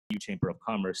EU Chamber of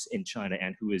Commerce in China,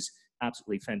 and who is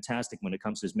absolutely fantastic when it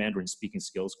comes to his Mandarin speaking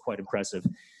skills, quite impressive,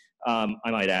 I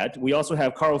might add. We also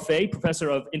have Carl Fay, Professor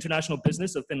of International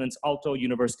Business of Finland's Aalto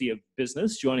University of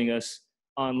Business, joining us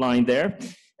online there.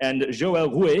 And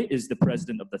Ruet is the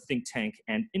president of the think tank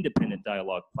and independent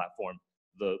dialogue platform,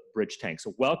 the Bridge Tank.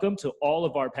 So welcome to all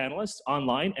of our panelists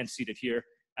online and seated here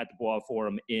at the BOAO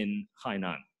Forum in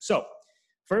Hainan. So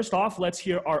first off, let's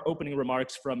hear our opening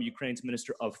remarks from Ukraine's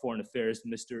Minister of Foreign Affairs,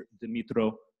 Mr.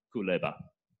 Dmytro Kuleba.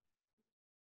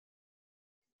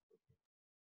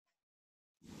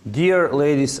 Dear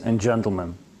ladies and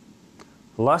gentlemen,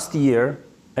 last year,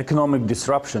 economic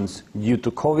disruptions due to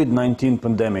COVID-19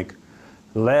 pandemic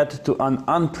led to an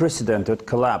unprecedented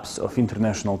collapse of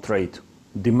international trade.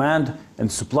 Demand and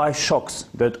supply shocks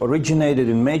that originated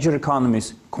in major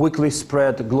economies quickly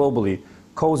spread globally,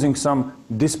 causing some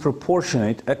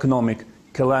disproportionate economic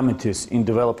calamities in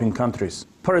developing countries.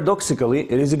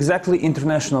 Paradoxically, it is exactly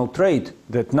international trade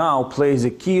that now plays a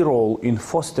key role in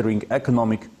fostering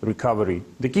economic recovery.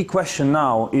 The key question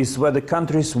now is whether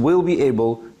countries will be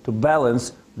able to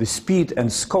balance the speed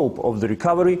and scope of the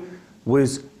recovery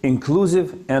with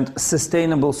inclusive and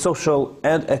sustainable social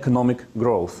and economic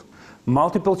growth.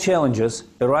 Multiple challenges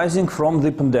arising from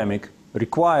the pandemic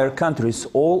require countries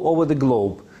all over the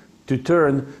globe to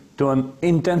turn to an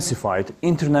intensified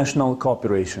international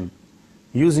cooperation,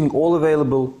 using all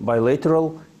available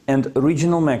bilateral and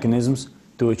regional mechanisms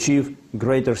to achieve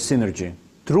greater synergy.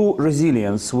 True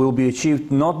resilience will be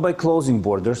achieved not by closing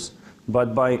borders,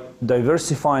 but by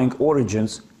diversifying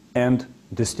origins and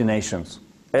destinations.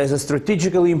 As a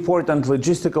strategically important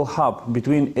logistical hub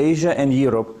between Asia and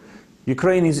Europe,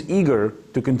 Ukraine is eager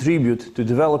to contribute to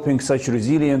developing such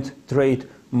resilient trade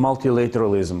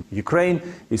multilateralism. Ukraine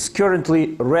is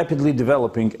currently rapidly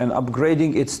developing and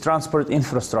upgrading its transport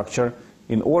infrastructure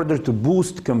in order to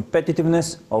boost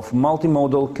competitiveness of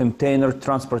multimodal container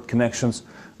transport connections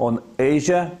on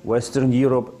Asia-Western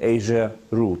Europe-Asia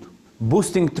route.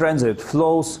 Boosting transit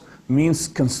flows means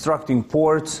constructing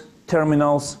ports,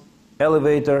 terminals,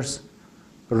 elevators,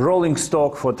 rolling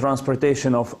stock for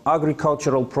transportation of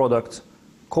agricultural products,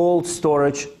 cold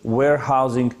storage,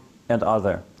 warehousing, and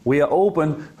other. We are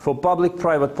open for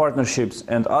public-private partnerships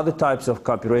and other types of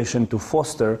cooperation to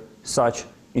foster such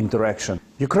interaction.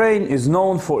 Ukraine is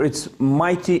known for its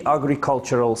mighty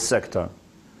agricultural sector.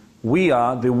 We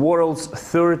are the world's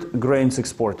third grains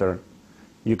exporter.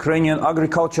 Ukrainian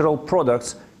agricultural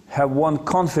products have won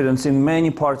confidence in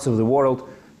many parts of the world,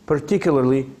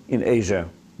 particularly in Asia.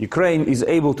 Ukraine is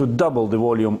able to double the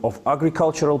volume of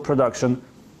agricultural production,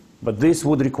 but this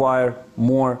would require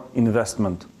more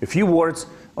investment. A few words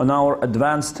on our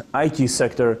advanced IT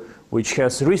sector, which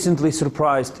has recently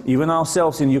surprised even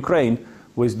ourselves in Ukraine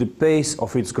with the pace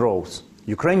of its growth.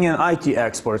 Ukrainian IT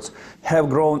exports have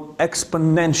grown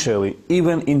exponentially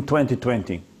even in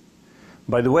 2020.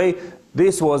 By the way,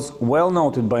 this was well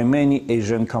noted by many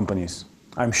Asian companies.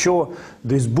 I'm sure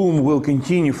this boom will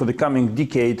continue for the coming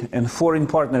decade and foreign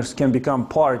partners can become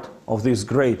part of this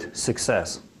great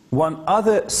success. One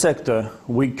other sector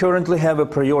we currently have a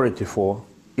priority for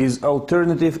is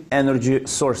alternative energy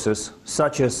sources,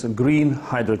 such as green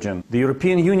hydrogen. The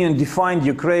European Union defined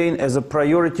Ukraine as a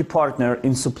priority partner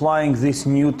in supplying this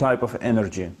new type of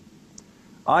energy.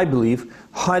 I believe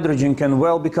hydrogen can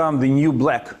well become the new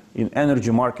black in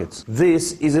energy markets.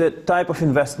 This is a type of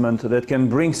investment that can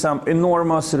bring some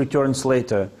enormous returns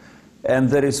later, and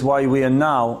that is why we are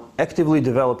now actively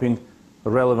developing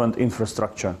relevant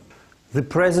infrastructure. The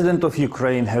President of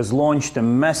Ukraine has launched a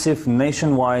massive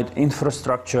nationwide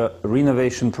infrastructure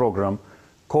renovation program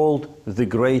called the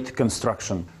Great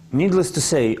Construction. Needless to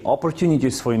say,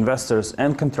 opportunities for investors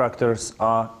and contractors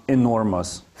are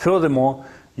enormous. Furthermore,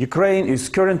 Ukraine is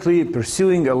currently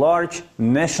pursuing a large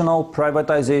national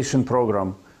privatization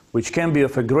program, which can be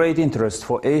of a great interest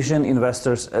for Asian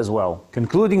investors as well.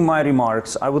 Concluding my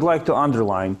remarks, I would like to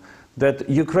underline that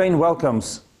Ukraine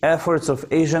welcomes efforts of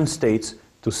Asian states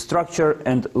to structure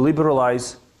and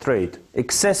liberalize trade.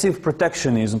 Excessive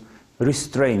protectionism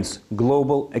restrains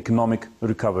global economic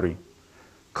recovery.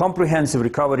 Comprehensive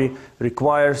recovery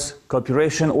requires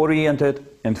cooperation-oriented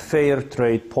and fair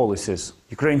trade policies.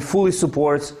 Ukraine fully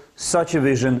supports such a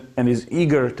vision and is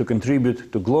eager to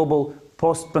contribute to global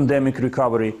post-pandemic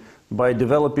recovery by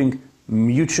developing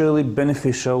mutually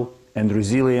beneficial and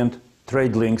resilient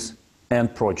trade links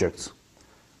and projects.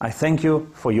 I thank you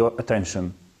for your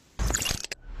attention.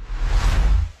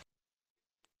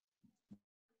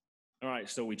 All right,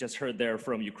 so we just heard there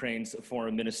from Ukraine's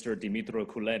Foreign Minister Dmytro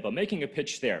Kuleba making a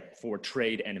pitch there for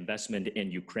trade and investment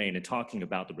in Ukraine and talking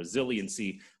about the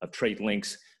resiliency of trade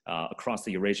links across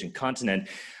the Eurasian continent.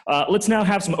 Let's now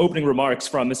have some opening remarks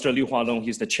from Mr. Liu Hualong.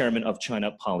 He's the chairman of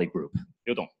China Poly Group.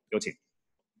 Liu Dong, 有请。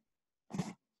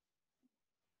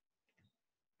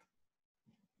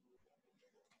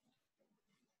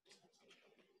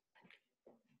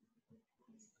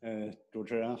主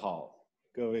持人好，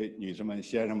各位女士们、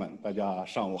先生们，大家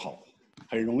上午好。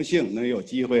很荣幸能有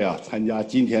机会参加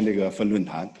今天这个分论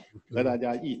坛，和大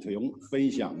家一同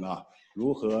分享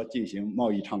如何进行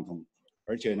贸易畅通，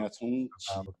而且呢，从企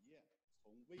业、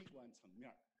从微观层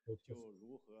面就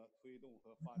如何推动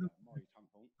和发展贸易畅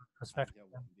通。Perspective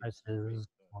prices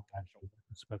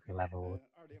perspective level.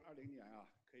 2020年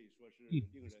可以说是令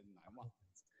人难忘。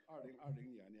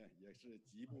2020年呢，也是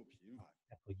极不平凡。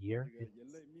这个人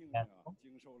类命运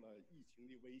经受了疫情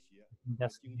的威胁，经济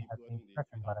波动的巨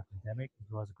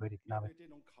大。面对这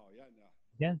种考验呢，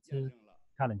见证了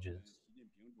challenges. 习近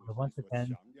平主席所强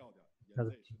调的人类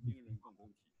是命运共同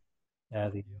体。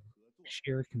The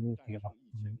shared community of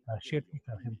shared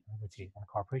humanity and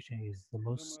cooperation is the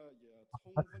most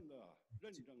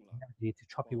to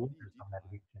choppy waters of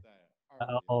navigation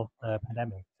of the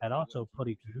pandemic, and also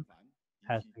Poly Group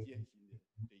has been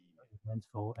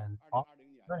eventful and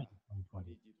very in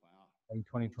 2020. In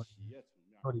 2020,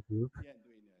 Poly Group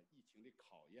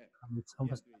its own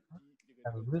perspective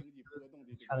and with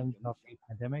the challenge of the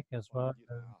pandemic as well as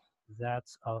that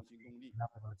of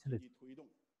economic volatility,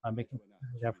 are making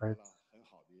efforts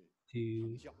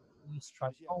to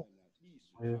strike home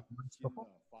with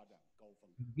performance.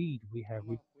 Indeed, we have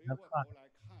reached another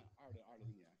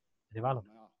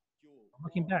development.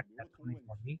 Looking back at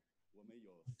 2020,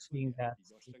 seeing that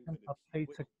in terms of trade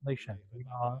circulation, we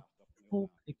are full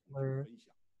particular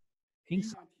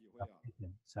insights.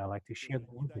 So I'd like to share them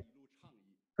with you.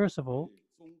 First of all,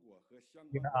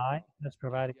 BRI has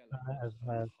provided as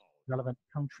well as relevant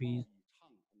countries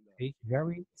a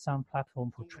very sound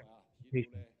platform for trade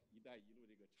communication.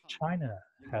 China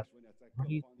has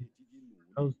raised the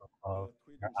proposal of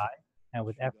BRI, and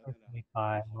with efforts made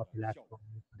by multilateral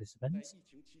participants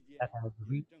that have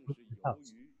reached good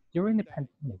results. During the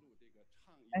pandemic,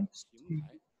 thanks to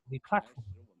the platform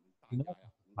developed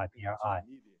by BRI,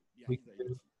 we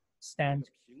could stand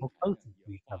more closely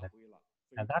to each other,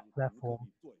 and that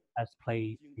platform has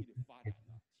played a significant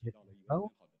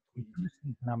role in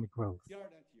boosting economic growth.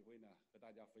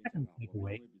 Second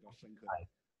takeaway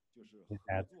is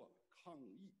that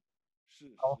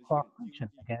our cooperation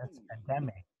against the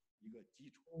pandemic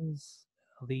is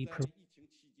the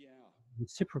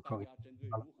reciprocal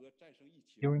development.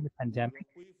 During the pandemic,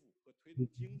 we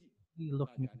be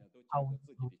looking at how we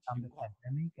overcome the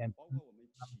pandemic and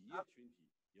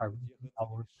are reaching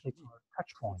our particular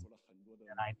touch point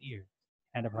and ideas.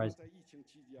 Enterprise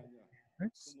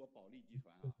efforts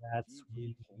that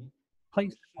we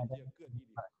place the pandemic in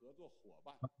place.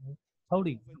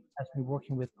 Poly has been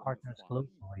working with partners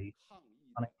globally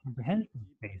on a comprehensive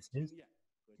basis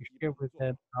to share with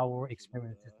them our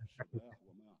experiences and practices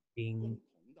in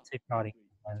safeguarding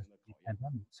against the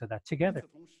pandemic, so that together.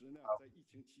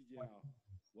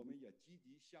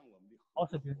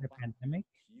 Also during the pandemic,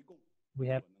 we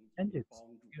have extended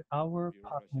to our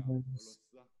partners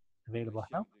available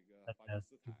help, such as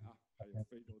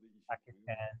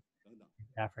Pakistan,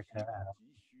 Africa, and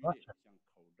Russia,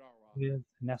 with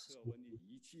necessary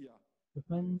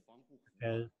equipment such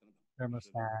as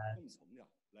thermostats,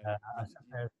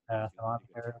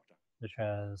 thermometer, such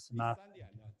as mask,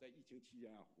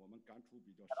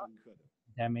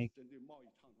 pandemic,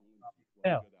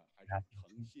 failed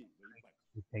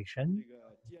education,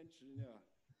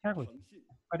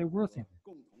 but it worth it.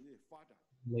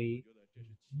 The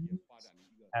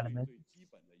elements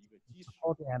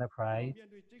support the enterprise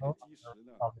of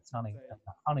the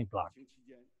Hualong block.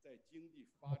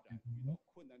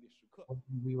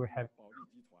 We were having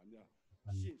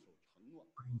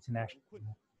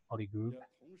international Poly Group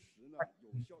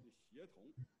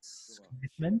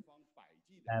commitment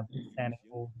and withstanding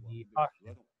all the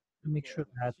hardship to make sure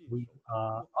that we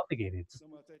are obligated to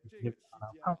live on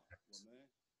our contracts.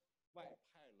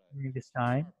 During this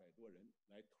time,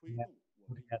 we have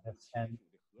put together and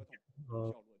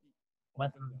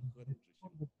went through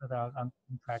our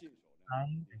contract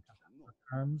time and contractual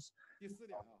terms.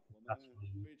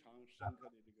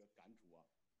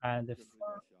 And the first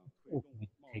tool we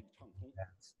take to make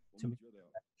that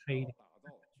trade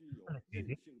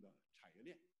facilitated,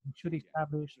 we should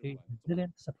establish a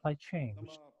resilient supply chain,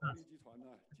 which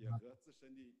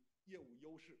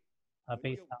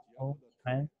based on all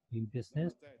strength in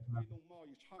business.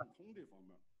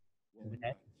 In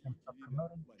terms of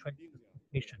promoting trade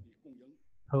facilitation,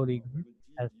 Poly Group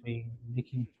has been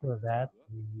making sure that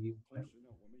we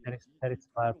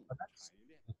satisfy products,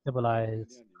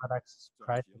 stabilize products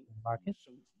price in the market,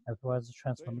 as well as the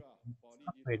transformation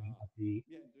upgrading of the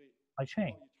supply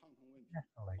chain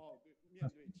nationally.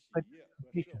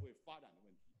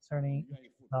 Concerning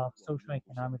issues of social and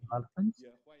economic development,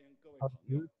 our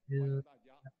youth is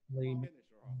actually making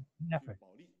an effort.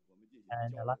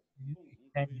 And I'd like to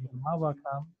extend you my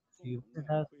welcome to visit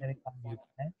us anytime you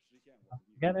can.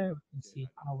 Together, we can see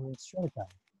how we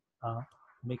strategize,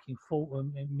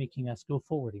 making us go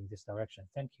forward in this direction.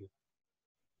 Thank you.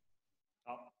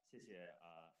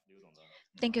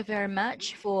 Thank you very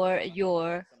much for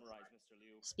your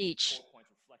speech. 4-point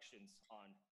reflections on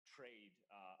trade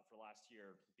for last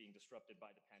year being disrupted by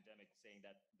the pandemic, saying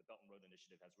that the Belt and Road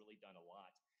Initiative has really done a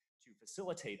lot to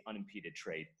facilitate unimpeded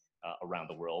trade around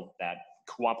the world, that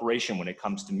cooperation when it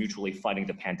comes to mutually fighting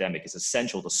the pandemic is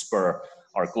essential to spur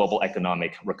our global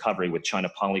economic recovery, with China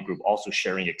Poly Group also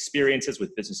sharing experiences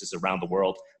with businesses around the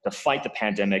world to fight the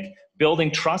pandemic. Building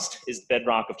trust is the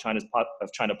bedrock of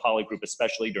China Poly Group,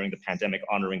 especially during the pandemic,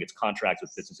 honoring its contracts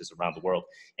with businesses around the world,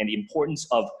 and the importance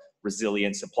of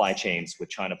resilient supply chains with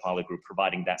China Poly Group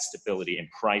providing that stability in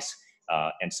price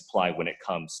and supply when it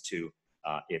comes to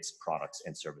its products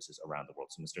and services around the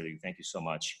world. So Mr. Liu, thank you so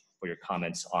much for your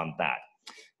comments on that.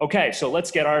 Okay, so let's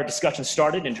get our discussion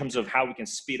started in terms of how we can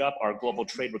speed up our global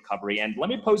trade recovery. And let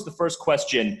me pose the first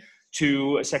question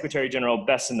to Secretary General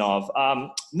Bessonov.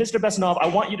 Mr. Bessonov, I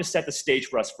want you to set the stage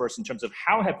for us first in terms of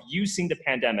how have you seen the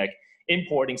pandemic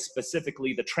importing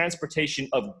specifically the transportation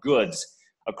of goods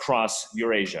across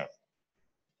Eurasia?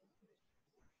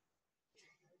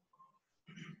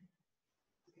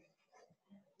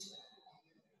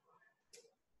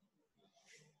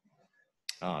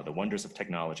 The wonders of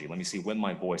technology. Let me see when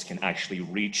my voice can actually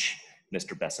reach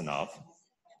Mr. Bessonov.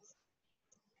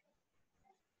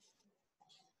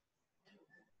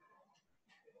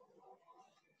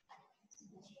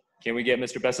 Can we get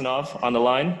Mr. Bessonov on the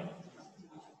line?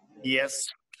 Yes.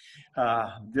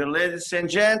 Dear ladies and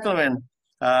gentlemen,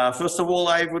 first of all,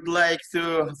 I would like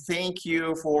to thank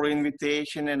you for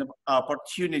invitation and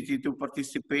opportunity to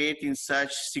participate in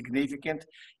such significant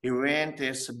event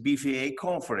as BOAO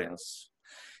conference.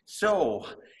 So,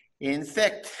 in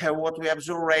fact, what we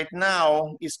observe right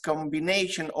now is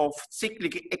combination of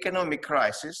cyclic economic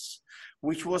crisis,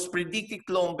 which was predicted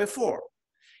long before,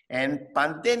 and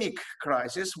pandemic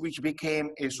crisis, which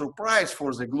became a surprise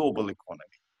for the global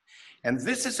economy. And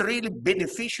this is really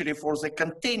beneficiary for the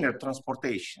container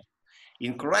transportation.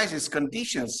 In crisis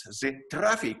conditions, the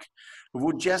traffic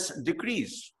would just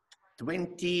decrease.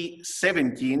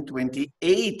 2017,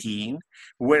 2018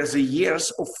 were the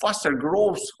years of faster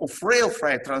growth of rail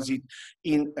freight transit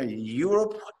in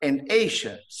Europe and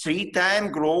Asia.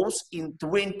 3x growth in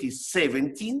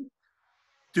 2017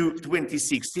 to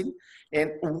 2016,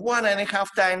 and 1.5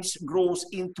 times growth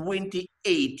in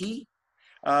 2018.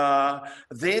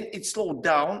 Then it slowed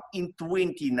down in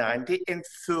 2019, and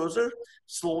further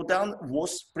slowdown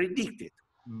was predicted.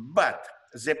 But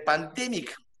the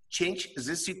pandemic changed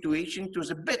the situation to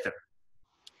the better.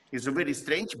 It's very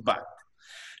strange, but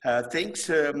thanks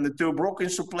to broken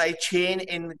supply chain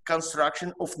and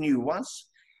construction of new ones,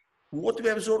 what we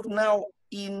observe now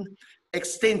in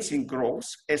extensive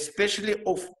growth, especially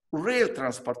of rail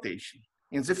transportation.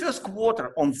 In the first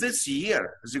quarter of this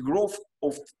year, the growth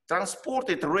of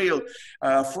transported rail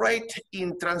freight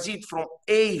in transit from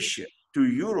Asia to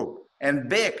Europe and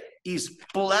back is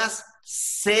plus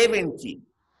 70%,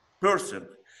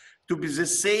 to be the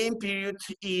same period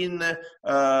in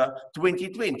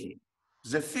 2020.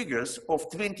 The figures of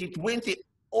 2020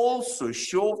 also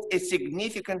showed a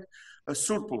significant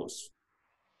surplus.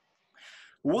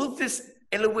 Will this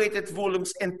elevated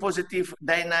volumes and positive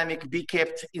dynamic be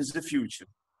kept in the future?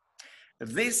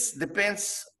 This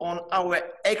depends on our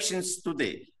actions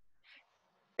today,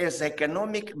 as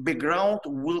economic background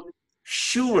will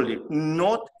surely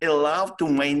not allow to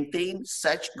maintain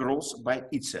such growth by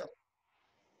itself.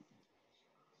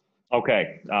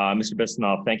 Okay, Mr.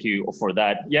 Bessonov, thank you for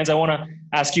that. Jens, I want to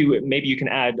ask you, maybe you can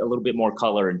add a little bit more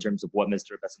color in terms of what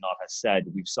Mr. Bessonov has said.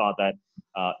 We saw that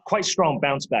quite strong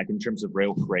bounce back in terms of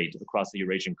rail freight across the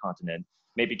Eurasian continent,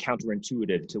 maybe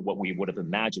counterintuitive to what we would have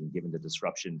imagined given the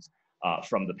disruptions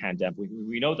from the pandemic.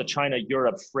 We know the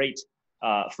China-Europe freight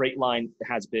line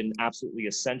has been absolutely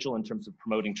essential in terms of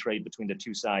promoting trade between the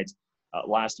two sides.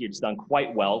 Last year it's done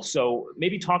quite well. So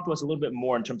maybe talk to us a little bit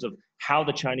more in terms of how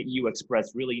the China-EU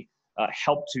Express really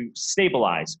help to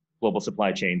stabilize global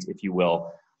supply chains, if you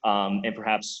will, and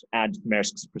perhaps add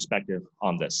Maersk's perspective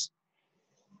on this.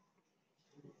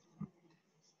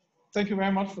 Thank you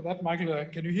very much for that, Michael.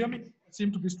 Can you hear me? I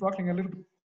seem to be struggling a little bit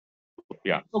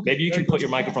Yeah, Okay, maybe you can very put good. your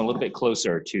microphone a little bit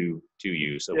closer to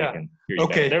you so we can hear you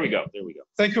Okay. better. There we go. There we go.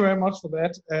 Thank you very much for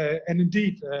that. And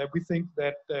indeed, we think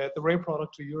that the rail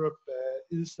product to Europe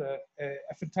is a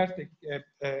fantastic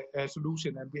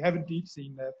solution, and we have indeed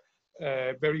seen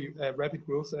very rapid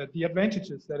growth. The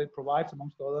advantages that it provides,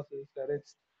 amongst others, is that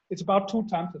it's about 2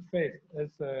 times as fast as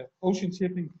ocean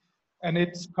shipping, and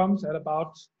it comes at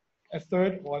about a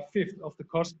third or a fifth of the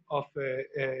cost of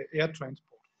air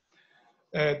transport.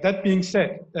 That being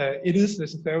said, it is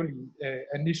necessarily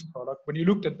a niche product. When you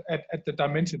looked at the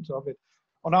dimensions of it,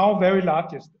 on our very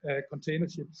largest container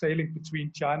ship sailing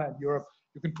between China and Europe,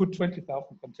 you can put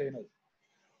 20,000 containers.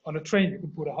 On a train, you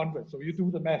can put 100. So you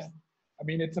do the math. I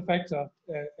mean, it's a factor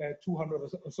 200 or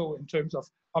so in terms of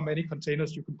how many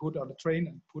containers you can put on a train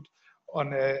and put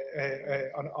on a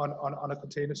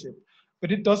container ship.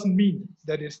 But it doesn't mean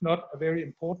that it's not a very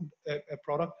important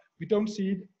product. We don't see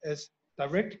it as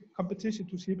direct competition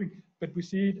to shipping, but we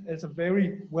see it as a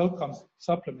very welcome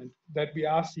supplement that we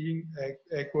are seeing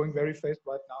growing very fast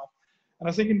right now. And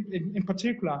I think in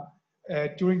particular,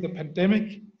 during the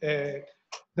pandemic,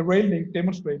 the rail link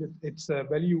demonstrated its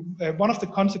value. One of the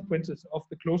consequences of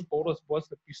the closed borders was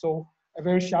that we saw a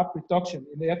very sharp reduction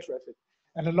in air traffic.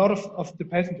 And a lot of the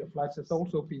passenger flights has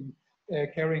also been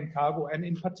carrying cargo. And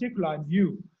in particular, in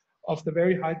view of the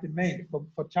very high demand for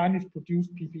Chinese-produced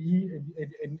PPE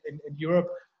in Europe,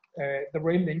 the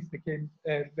rail links became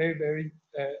very, very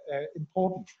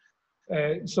important.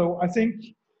 So I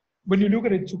think when you look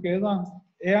at it together,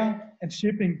 air and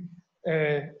shipping,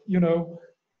 you know,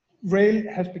 rail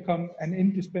has become an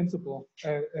indispensable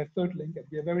third link, and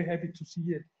we are very happy to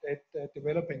see it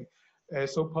developing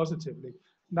so positively.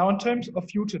 Now, in terms of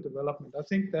future development, I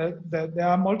think that there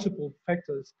are multiple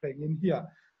factors playing in here.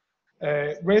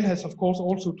 Rail has, of course,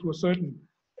 also to a certain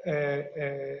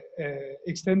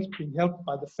extent been helped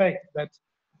by the fact that,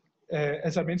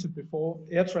 as I mentioned before,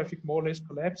 air traffic more or less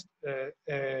collapsed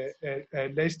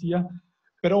last year,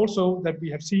 but also that we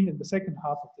have seen in the second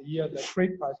half of the year that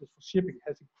freight prices for shipping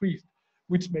has increased,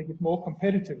 which make it more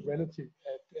competitive relative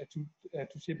to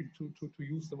shipping to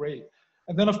use the rail.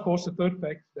 And then, of course, the third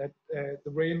fact that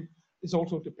the rail is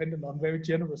also dependent on very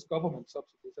generous government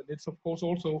subsidies, and it's, of course,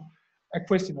 also a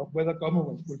question of whether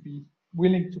governments will be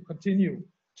willing to continue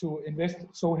to invest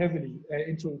so heavily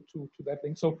into that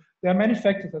thing. So there are many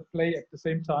factors at play at the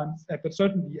same time, but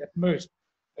certainly at Maersk,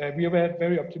 we are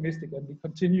very optimistic, and we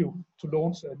continue to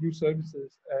launch new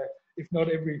services, if not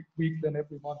every week, then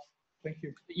every month. Thank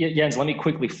you. Yeah, Jens, let me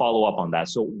quickly follow up on that.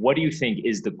 So what do you think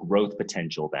is the growth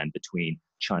potential then between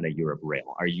China-Europe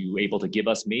rail? Are you able to give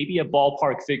us maybe a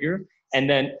ballpark figure? And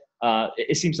then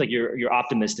it seems like you're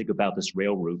optimistic about this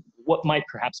rail route. What might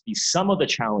perhaps be some of the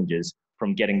challenges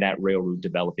from getting that rail route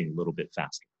developing a little bit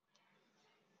faster?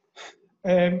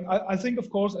 I think,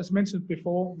 of course, as mentioned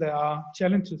before, there are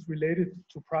challenges related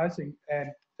to pricing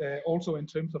and also in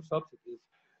terms of subsidies.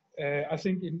 I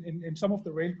think in some of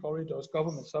the rail corridors,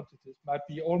 government subsidies might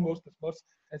be almost as much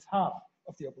as half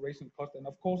of the operational cost. And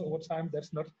of course, over time,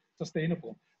 that's not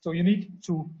sustainable. So you need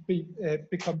to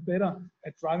become better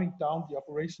at driving down the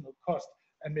operational cost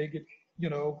and make it, you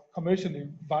know,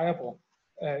 commercially viable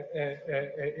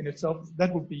in itself.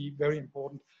 That would be very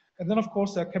important. And then, of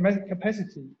course, there are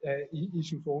capacity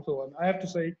issues also. And I have to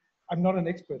say, I'm not an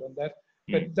expert on that,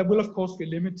 but there will, of course, be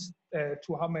limits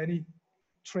to how many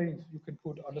trains you can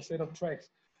put on a set of tracks.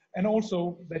 And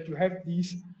also that you have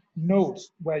these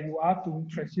nodes where you are doing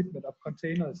transshipment of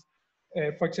containers,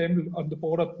 for example, on the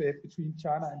border between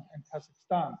China and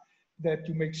Kazakhstan, that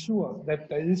you make sure that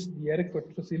there is the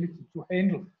adequate facility to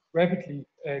handle rapidly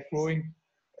growing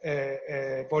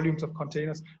volumes of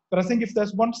containers. But I think if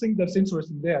there's one thing that's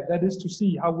interesting there, that is to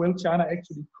see how well China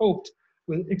actually coped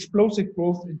with explosive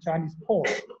growth in Chinese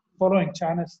ports following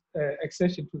China's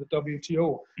accession to the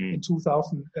WTO in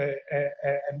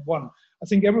 2001. I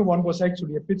think everyone was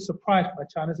actually a bit surprised by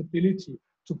China's ability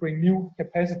to bring new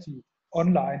capacity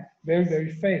online very,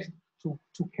 very fast to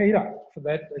cater for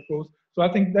that growth. So I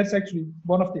think that's actually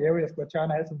one of the areas where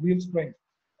China has a real strength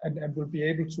and will be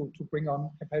able to bring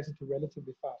on capacity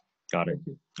relatively fast. Got it.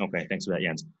 Okay, thanks for that,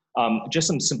 Jens. Just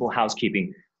some simple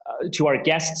housekeeping. To our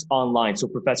guests online, so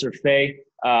Professor Fei,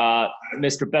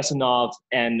 Mr. Bessonov,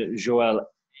 and Joel,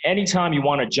 anytime you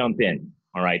want to jump in,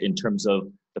 all right, in terms of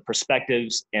the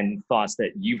perspectives and thoughts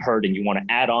that you've heard and you want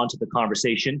to add on to the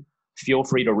conversation, feel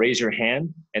free to raise your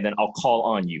hand and then I'll call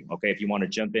on you, okay? If you want to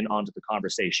jump in onto the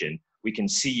conversation, we can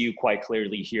see you quite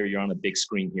clearly here. You're on a big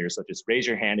screen here, so just raise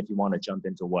your hand if you want to jump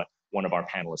into what one of our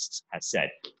panelists has said.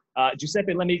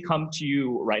 Giuseppe, let me come to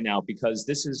you right now because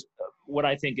this is what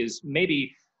I think is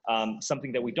maybe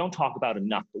something that we don't talk about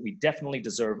enough, but we definitely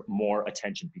deserve more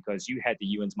attention, because you had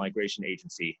the UN's migration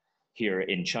agency here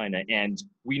in China. And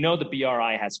we know the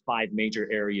BRI has 5 major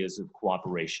areas of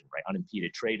cooperation, right?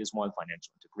 Unimpeded trade is one,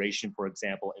 financial integration, for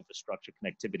example, infrastructure,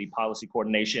 connectivity, policy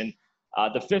coordination.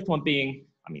 The 5th one being,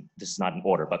 I mean, this is not in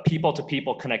order, but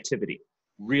people-to-people connectivity,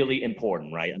 really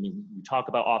important, right? I mean, we talk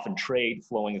about often trade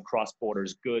flowing across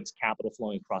borders, goods, capital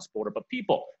flowing across border, but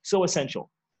people, so essential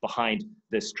behind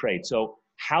this trade. So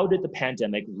how did the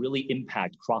pandemic really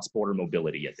impact cross-border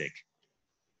mobility, I think?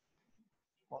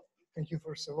 Thank you,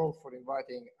 first of all, for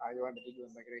inviting IOM, the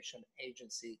UN Migration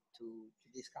Agency, to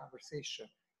this conversation.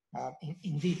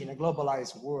 Indeed, in a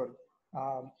globalized world,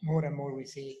 more and more we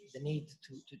see the need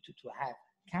to have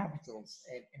capitals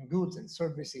and goods and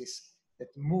services that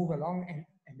move along,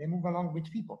 and they move along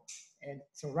with people. And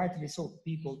so rightly so,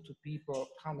 people-to-people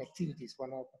connectivity is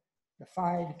one of the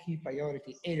 5 key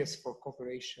priority areas for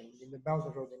cooperation in the Belt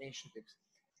and Road initiatives.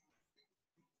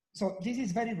 So this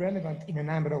is very relevant in a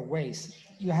number of ways.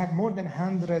 You have more than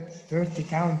 130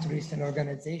 countries and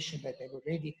organizations that have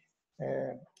already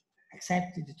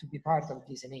accepted to be part of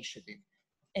this initiative.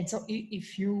 And so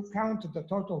if you count the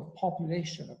total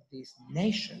population of these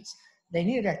nations, they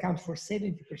nearly account for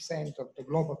 70% of the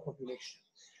global population,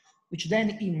 which then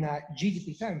in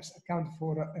GDP terms account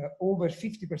for over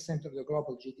 50% of the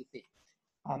global GDP.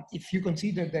 If you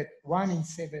consider that 1 in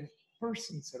 7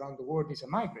 persons around the world is a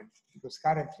migrant, because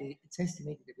currently it's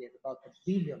estimated that we have about 1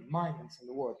 billion migrants in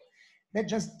the world, that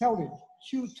just tells you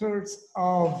 2/3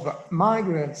 of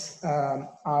migrants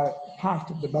are part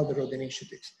of the Belt and Road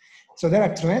initiatives. So there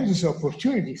are tremendous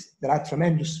opportunities, there are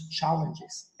tremendous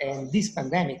challenges, and this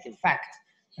pandemic, in fact,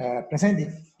 presented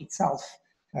itself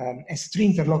as 3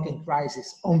 interlocking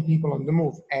crises on people on the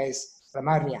move, as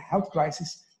primarily a health crisis,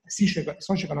 a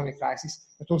socioeconomic crisis,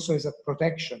 but also as a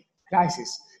protection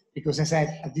crisis, because it has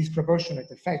a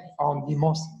disproportionate effect on the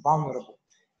most vulnerable.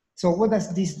 So what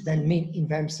does this then mean in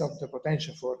terms of the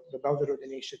potential for the Belt and Road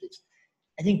initiatives?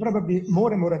 I think probably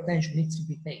more and more attention needs to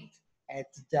be paid at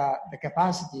the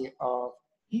capacity of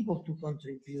people to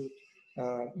contribute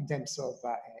in terms of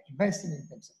investing, in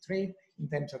terms of trade, in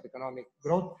terms of economic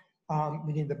growth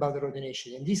within the Belt and Road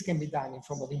initiative. And this can be done in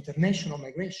form of international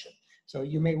migration. So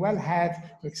you may well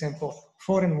have, for example,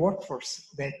 foreign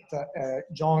workforce that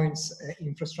joins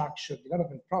infrastructure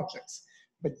development projects,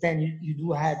 but then you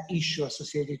do have issues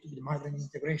associated with migrant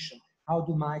integration. How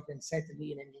do migrants settle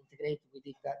in and integrate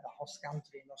within the host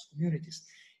country and host communities?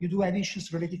 You do have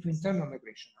issues related to internal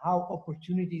migration, how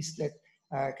opportunities that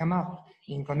come up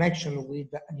in connection with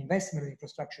an investment in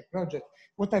infrastructure project,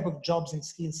 what type of jobs and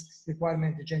skills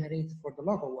requirement to generate for the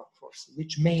local workforce,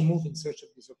 which may move in search of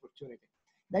this opportunity.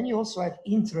 Then you also have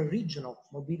intra-regional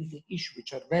mobility issues,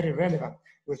 which are very relevant.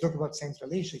 We're talking about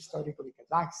Central Asia, historically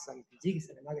Kazakhstan,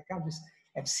 Kyrgyzstan, and other countries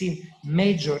have seen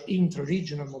major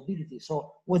intra-regional mobility.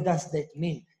 So what does that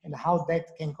mean, and how that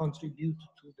can contribute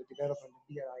to the development of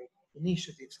BRI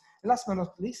initiatives? And last but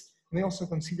not least, we also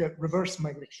consider reverse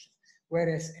migration.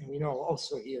 Whereas, and we know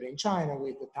also here in China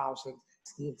with the 1,000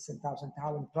 skills and 1,000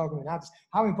 talent program and others,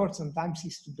 how important sometimes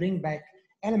is to bring back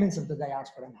elements of the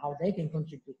diaspora and how they can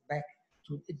contribute back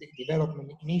to the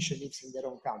development initiatives in their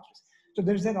own countries. So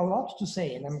there's a lot to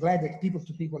say, and I'm glad that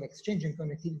people-to-people exchange and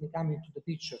connectivity come into the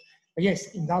picture. But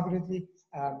yes, undoubtedly,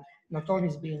 not only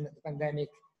has been the pandemic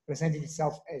presented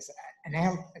itself as an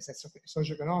health, as a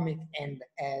socioeconomic, and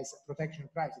as a protection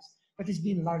crisis, but it's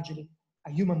been largely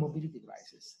a human mobility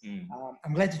crisis.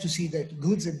 I'm glad to see that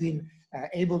goods have been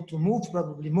able to move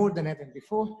probably more than ever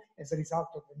before as a result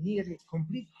of a nearly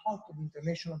complete halt of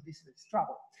international business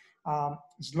travel.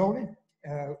 Slowly,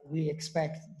 we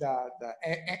expect the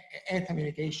air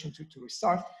communication to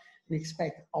restart. We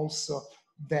expect also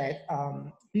that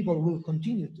people will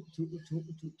continue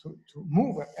to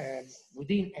move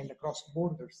within and across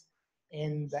borders.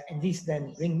 And this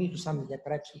then brings me to something that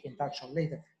perhaps we can touch on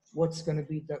later. What's going to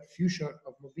be the future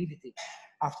of mobility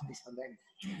after this pandemic?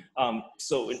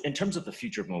 So in terms of the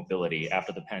future of mobility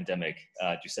after the pandemic,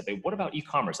 Giuseppe, what about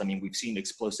e-commerce? I mean, we've seen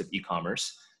explosive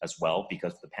e-commerce as well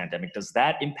because of the pandemic. Does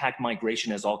that impact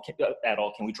migration at all?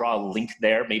 Can we draw a link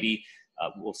there? Maybe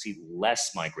we'll see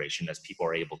less migration as people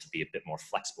are able to be a bit more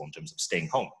flexible in terms of staying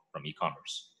home from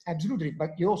e-commerce. Absolutely,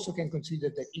 but you also can consider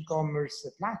that e-commerce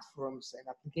platforms and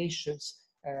applications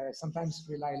sometimes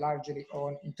rely largely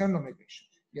on internal migration.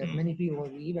 You have many people,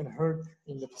 we even heard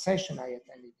in the session I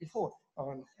attended before,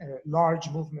 on a large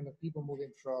movement of people moving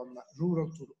from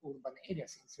rural to urban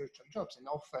areas in search of jobs. And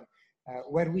often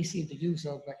where we see the use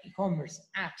of e-commerce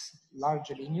apps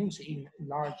largely in use in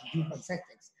large urban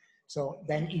settings. So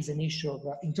then is an issue of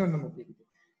internal mobility.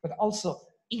 But also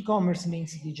E-commerce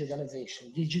means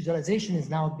digitalization. Digitalization is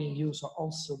now being used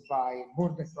also by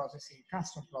border processing,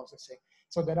 custom processing.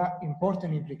 So there are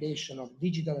important implications of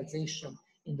digitalization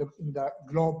in the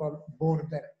global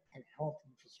border and health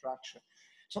infrastructure.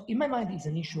 So in my mind, it's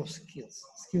an issue of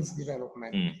skills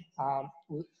development.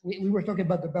 We were talking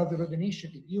about the Belt and Road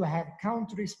Initiative. You have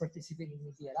countries participating in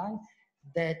the BLI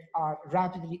that are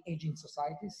rapidly aging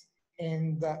societies,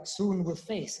 and soon will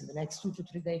face in the next 2 to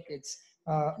 3 decades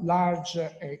large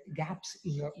gaps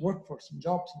in the workforce, in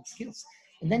jobs and skills.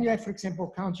 And then you have, for example,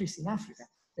 countries in Africa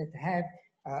that have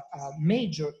a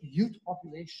major youth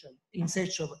population in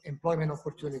search of employment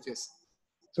opportunities.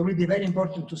 So it will be very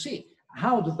important to see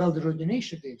how the Belt and Road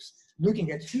initiatives,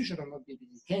 looking at future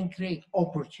mobility, can create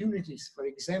opportunities, for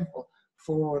example,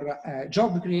 for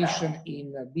job creation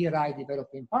in BRI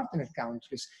developing partner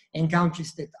countries and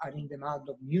countries that are in demand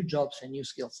of new jobs and new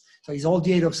skills. So it's all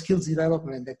the area of skills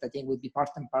development that I think will be part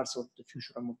and parcel of the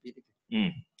future of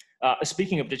mobility.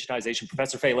 Speaking of digitization,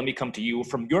 Professor Fay, let me come to you.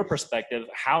 From your perspective,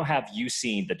 how have you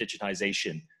seen the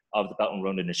digitization of the Belt and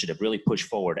Road Initiative really push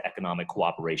forward economic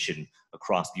cooperation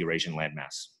across the Eurasian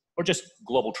landmass, or just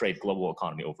global trade, global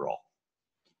economy overall?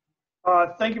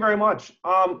 Thank you very much.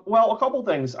 Well, a couple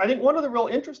things. I think one of the real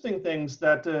interesting things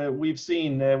that we've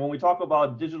seen when we talk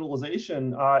about digitalization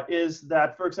is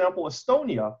that, for example,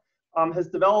 Estonia has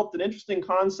developed an interesting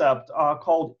concept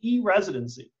called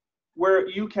e-residency, where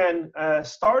you can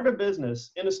start a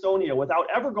business in Estonia without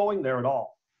ever going there at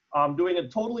all, doing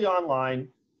it totally online.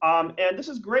 And this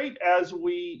is great as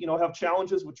we have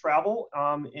challenges with travel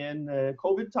in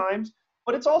COVID times.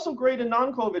 But it's also great in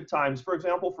non-COVID times, for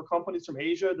example, for companies from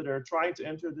Asia that are trying to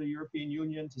enter the European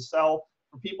Union to sell,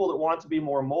 for people that want to be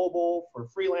more mobile, for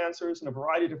freelancers and a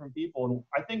variety of different people. And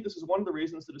I think this is one of the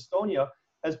reasons that Estonia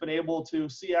has been able to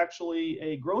see actually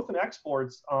a growth in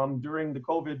exports during the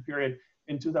COVID period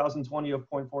in 2020 of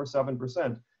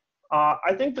 0.47%.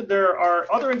 I think that there are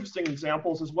other interesting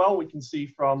examples as well we can see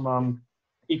from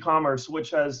e-commerce,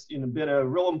 which has been a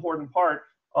real important part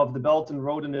of the Belt and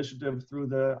Road Initiative through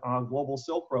the Global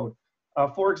Silk Road.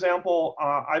 For example,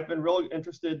 I've been really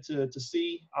interested to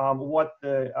see what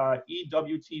the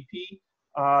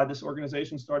EWTP, this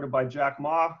organization started by Jack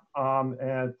Ma,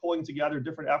 and pulling together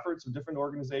different efforts of different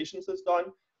organizations has done.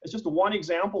 It's just one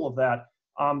example of that.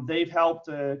 They've helped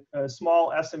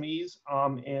small SMEs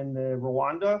in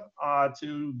Rwanda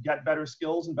to get better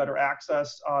skills and better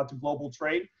access to global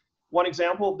trade. One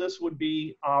example of this would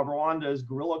be Rwanda's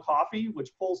Guerrilla Coffee, which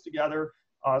pulls together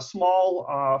small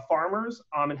farmers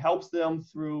and helps them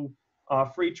through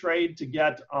free trade to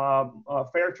get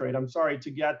fair trade. To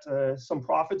get some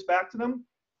profits back to them.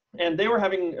 And they were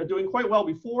doing quite well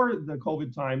before the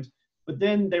COVID times, but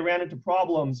then they ran into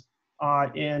problems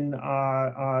in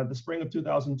the spring of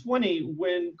 2020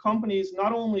 when companies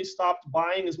not only stopped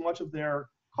buying as much of their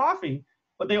coffee,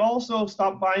 but they also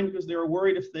stopped buying because they were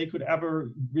worried if they could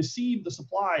ever receive the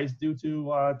supplies due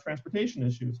to transportation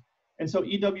issues. And so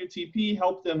EWTP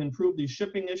helped them improve these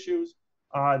shipping issues.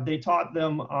 They taught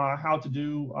them how to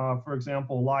do, for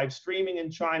example, live streaming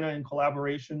in China in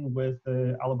collaboration with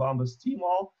Alibaba's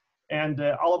Tmall. And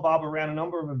Alibaba ran a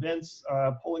number of events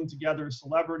pulling together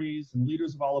celebrities and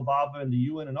leaders of Alibaba and the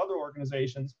UN and other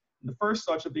organizations. And the first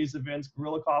such of these events,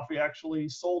 Guerrilla Coffee, actually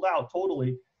sold out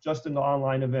totally just in the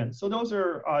online event. So those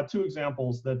are two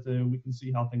examples that we can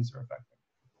see how things are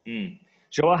affecting.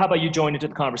 Joel, how about you join into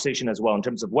the conversation as well in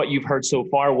terms of what you've heard so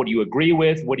far? What do you agree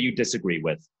with? What do you disagree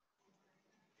with?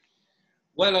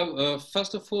 Well,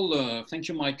 first of all, thank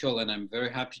you, Michael, and I'm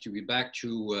very happy to be back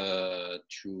to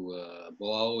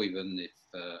BOAO, even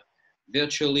if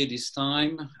virtually this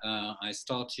time. I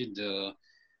started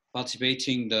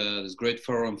participating in this great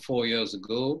forum 4 years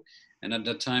ago. And at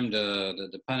that time,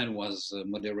 the panel was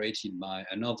moderated by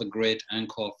another great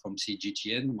anchor from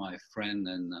CGTN, my friend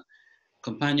and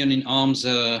companion in arms,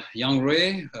 Yang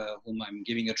Ruet, whom I'm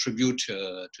giving a tribute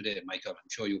today. Michael, I'm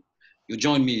sure you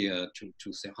join me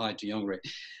to say hi to Yang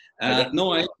Ruet.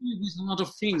 No, I agree with a lot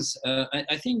of things.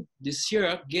 I think this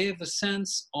year gave a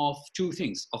sense of two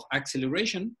things, of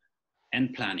acceleration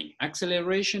and planning.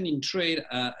 Acceleration in trade,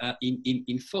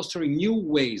 in fostering new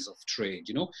ways of trade.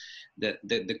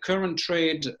 The current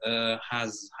trade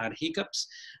has had hiccups,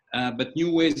 but new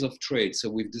ways of trade. So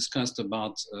we've discussed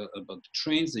about the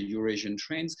trains, the Eurasian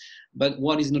trains, but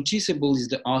what is noticeable is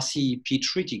the RCEP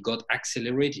treaty got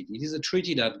accelerated. It is a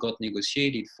treaty that got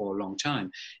negotiated for a long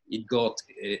time. It got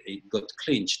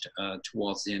clinched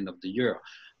towards the end of the year.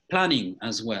 Planning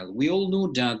as well. We all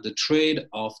know that the trade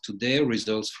of today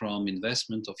results from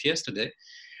investment of yesterday.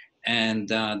 and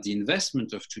the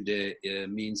investment of today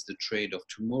means the trade of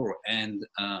tomorrow. And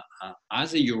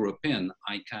as a European,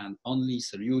 I can only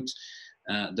salute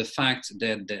the fact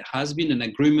that there has been an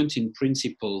agreement in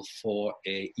principle for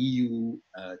a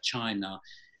EU-China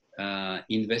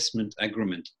investment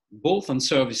agreement, both on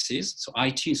services, so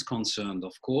IT is concerned,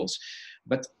 of course,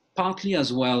 but partly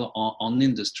as well on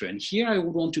industry. And here I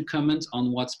would want to comment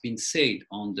on what's been said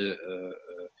on the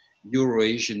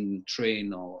Eurasian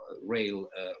train or rail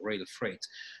freight.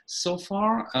 So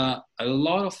far, a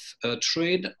lot of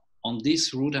trade on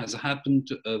this route has happened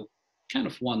kind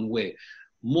of one way,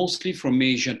 mostly from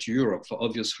Asia to Europe for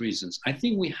obvious reasons. I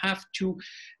think we have to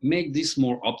make this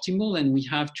more optimal, and we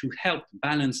have to help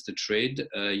balance the trade.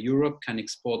 Europe can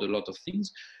export a lot of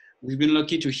things. We've been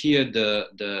lucky to hear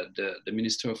the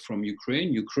minister from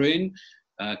Ukraine. Ukraine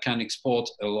can export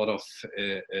a lot of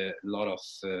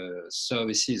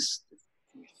services.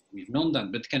 We've known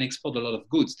that, but can export a lot of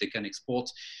goods. They can export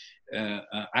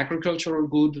agricultural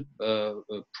goods,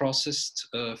 processed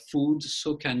food.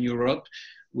 So can Europe.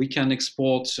 We can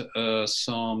export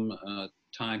some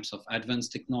types of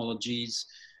advanced technologies,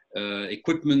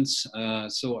 equipment.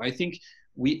 So I think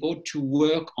we ought to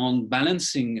work on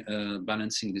balancing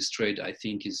this trade. I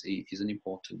think is an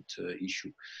important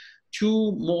issue.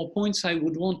 Two more points I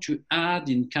would want to add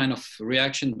in kind of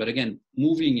reaction, but again,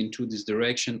 moving into this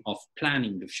direction of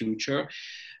planning the future.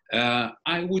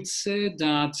 I would say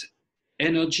that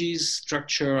energy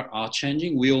structure are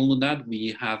changing. We all know that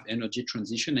we have energy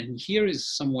transition, and here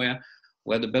is somewhere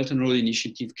where the Belt and Road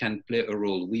Initiative can play a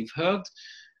role. We've heard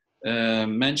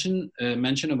mention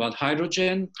about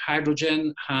hydrogen.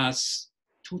 Hydrogen has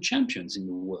two champions in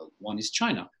the world. One is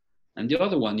China, and the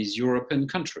other one is European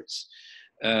countries.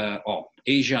 Or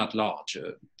Asia at large.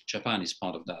 Japan is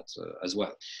part of that as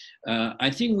well. I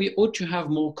think we ought to have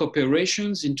more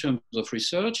cooperations in terms of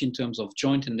research, in terms of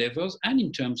joint endeavors, and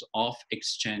in terms of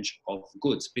exchange of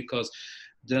goods, because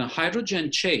the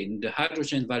hydrogen chain, the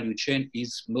hydrogen value chain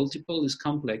is multiple, is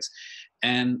complex,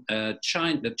 and the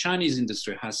Chinese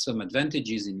industry has some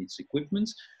advantages in its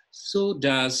equipment, so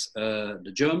does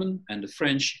the German and the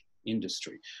French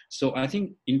industry. So I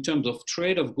think in terms of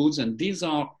trade of goods, and these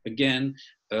are again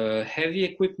heavy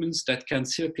equipments that can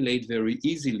circulate very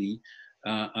easily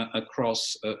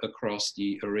across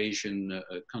the Eurasian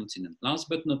continent. Last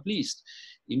but not least,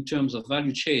 in terms of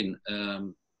value chain,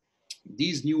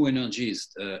 these new energies,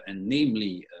 and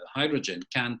namely hydrogen,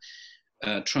 can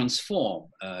transform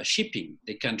shipping.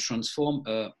 They can transform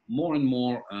more and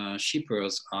more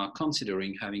shippers are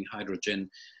considering having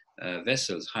hydrogen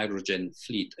vessels, hydrogen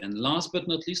fleet. And last but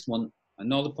not least,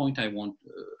 another point I want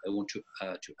to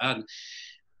add.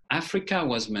 Africa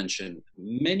was mentioned.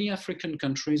 Many African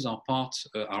countries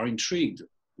are intrigued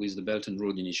with the Belt and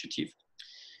Road Initiative.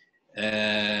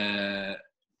 The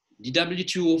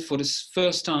WTO, for the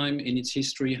first time in its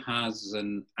history, has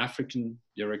an African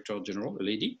Director General, a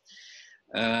lady,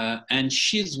 and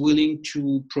she's willing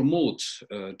to promote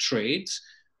trade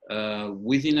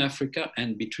within Africa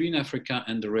and between Africa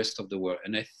and the rest of the world.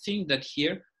 And I think that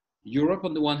here, Europe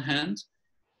on the one hand,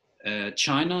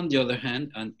 China on the other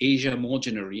hand, and Asia more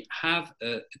generally, have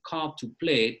a card to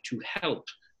play to help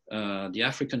the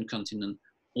African continent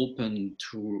open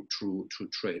to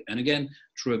trade. And again,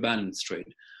 through a balanced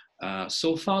trade.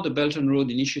 So far, the Belt and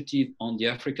Road Initiative on the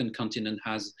African continent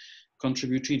has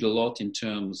contributed a lot in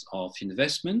terms of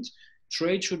investment.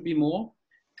 Trade should be more.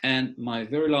 And my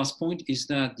very last point is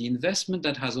that the investment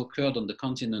that has occurred on the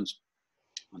continent,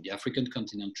 on the African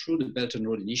continent, through the Belt and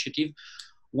Road Initiative,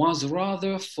 was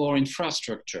rather for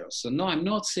infrastructure. So no, I'm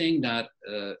not saying that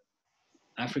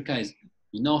Africa is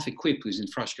enough equipped with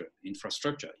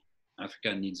infrastructure.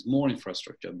 Africa needs more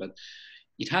infrastructure, but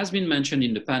it has been mentioned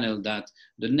in the panel that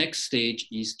the next stage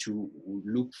is to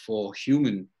look for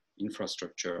human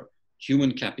infrastructure,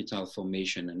 human capital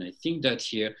formation. And I think that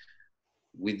here,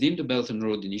 within the Belt and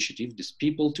Road Initiative, this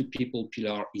people-to-people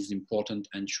pillar is important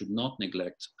and should not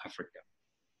neglect Africa.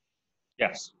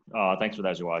 Yes, thanks for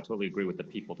that, Joao. I totally agree with the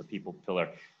people-to-people pillar.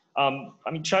 I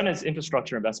mean, China's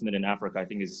infrastructure investment in Africa, I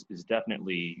think, is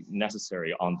definitely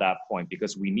necessary on that point,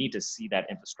 because we need to see that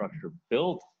infrastructure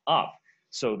build up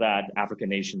so that African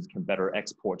nations can better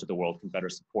export to the world, can better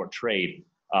support trade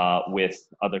with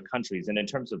other countries. And in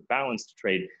terms of balanced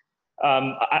trade,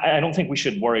 I don't think we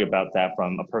should worry about that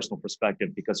from a personal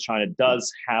perspective, because China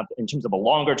does have, in terms of a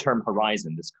longer term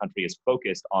horizon, this country is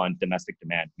focused on domestic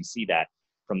demand. We see that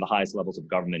from the highest levels of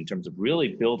government in terms of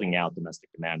really building out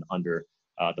domestic demand under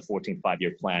the 14th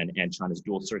five-year plan and China's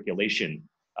dual circulation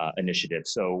initiative.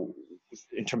 So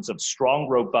in terms of strong,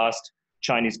 robust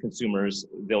Chinese consumers,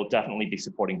 they'll definitely be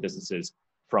supporting businesses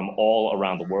from all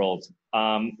around the world.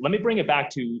 Let me bring it back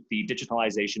to the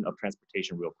digitalization of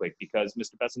transportation real quick, because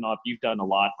Mr. Bessonov, you've done a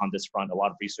lot on this front, a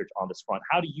lot of research on this front.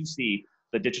 How do you see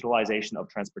the digitalization of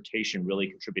transportation really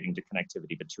contributing to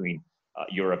connectivity between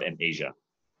Europe and Asia?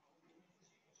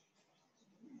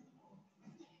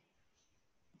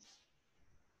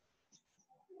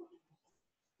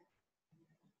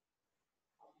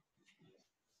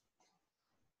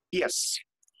 Yes.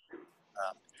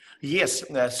 Yes,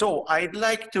 so I'd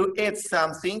like to add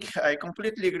something. I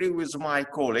completely agree with my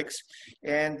colleagues,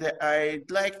 and I'd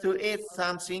like to add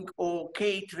something on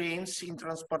key trends in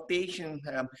transportation,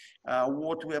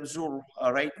 what we observe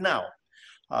right now.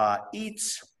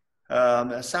 It's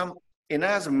some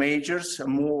another measures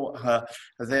more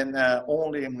than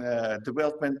only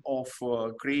development of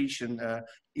creation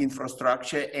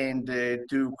infrastructure and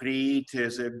to create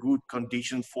a good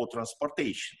condition for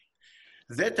transportation.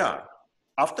 That are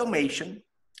automation,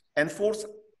 enforced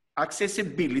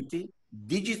accessibility,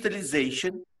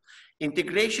 digitalization,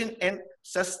 integration, and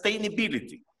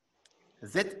sustainability.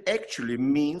 That actually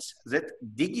means that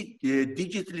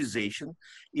digitalization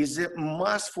is a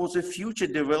must for the future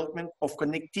development of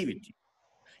connectivity.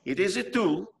 It is a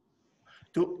tool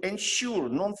to ensure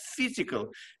non-physical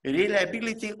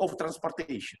reliability of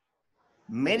transportation.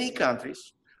 Many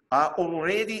countries are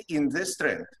already in this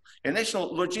trend. A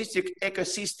national logistic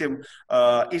ecosystem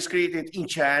is created in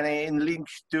China and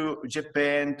linked to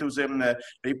Japan, to the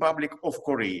Republic of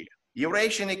Korea.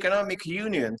 Eurasian Economic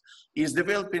Union is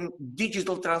developing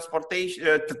digital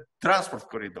transportation, transport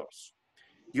corridors.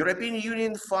 European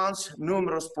Union funds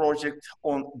numerous projects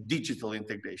on digital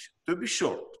integration. To be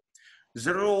short,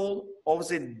 the role of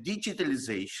the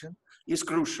digitalization is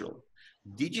crucial.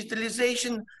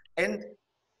 Digitalization and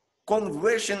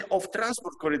conversion of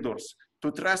transport corridors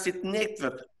to trusted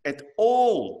network at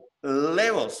all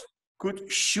levels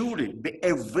could surely be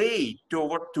a way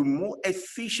toward to more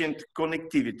efficient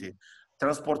connectivity,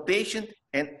 transportation,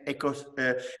 and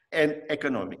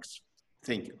economics.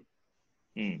 Thank you.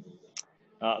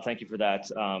 Thank you for that,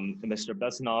 Mr.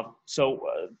 Bessonov. So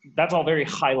that's all very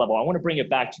high level. I want to bring it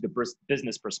back to the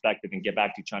business perspective and get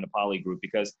back to China Poly Group,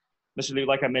 because Mr. Liu,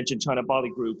 like I mentioned, China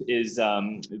Poly Group is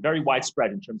very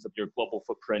widespread in terms of your global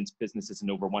footprint, businesses in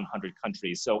over 100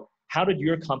 countries. So how did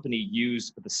your company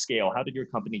use the scale? How did your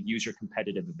company use your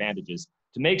competitive advantages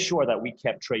to make sure that we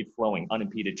kept trade flowing,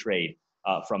 unimpeded trade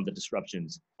from the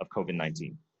disruptions of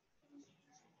COVID-19?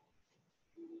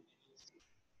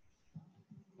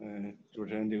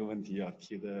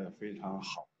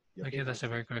 Okay, that's a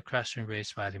very good question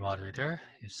raised by the moderator.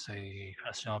 It's a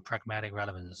question of pragmatic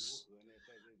relevance.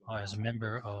 As a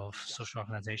member of social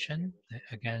organization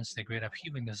against the great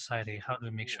upheaval in the society, how do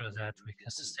we make sure that we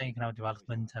can sustain economic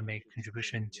development and make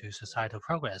contribution to societal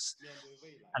progress?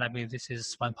 And I believe this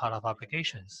is one part of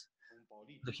obligations.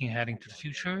 Looking ahead into the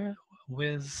future,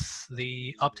 with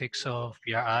the optics of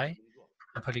BRI,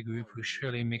 the Poly Group will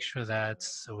surely make sure that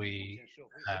we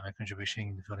make contribution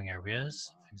in the building areas,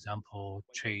 for example,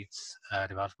 trades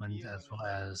development, as well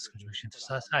as contribution to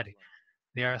society.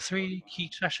 There are three key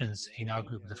sessions in our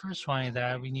group. The first one is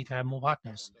that we need to have more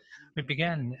partners. We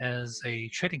began as a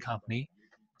trading company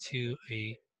to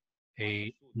a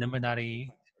number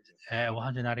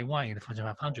 191 in the Fortune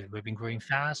 500. We've been growing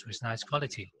fast with nice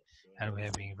quality, and we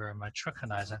have been very much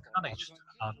recognized and acknowledged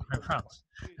on different fronts.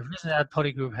 The reason that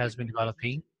Poly Group has been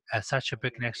developing at such a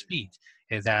breakneck speed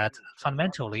is that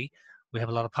fundamentally we have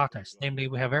a lot of partners. Namely,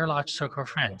 we have a very large circle of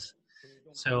friends.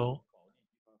 So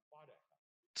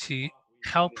to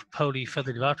help Poly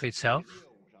further develop itself,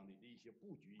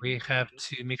 we have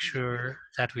to make sure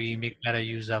that we make better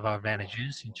use of our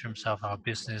advantages in terms of our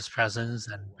business presence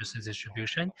and business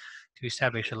distribution to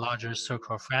establish a larger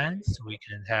circle of friends. We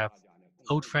can have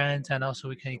old friends, and also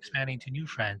we can expand into new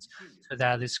friends, so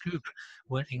that this group,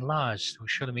 when enlarged, will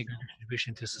surely make a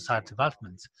contribution to society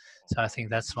development. So I think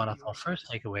that's one of our first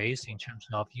takeaways in terms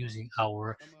of using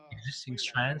our existing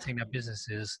strengths in our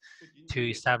businesses to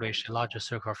establish a larger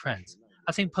circle of friends.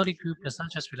 I think Poly Group does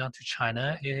not just belong to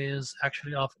China, it is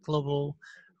actually of global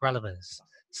relevance.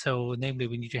 So namely,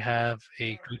 we need to have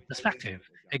a group perspective,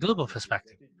 a global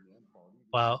perspective.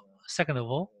 Well, second of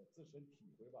all,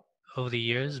 over the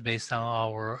years, based on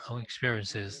our own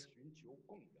experiences,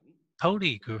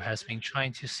 Poly Group has been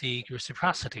trying to seek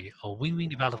reciprocity or win-win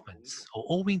developments or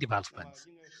all-win developments.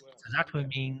 So that would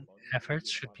mean efforts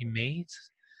should be made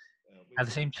at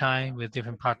the same time with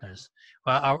different partners.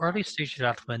 While our early stage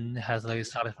development has laid a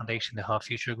solid foundation to our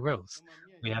future growth.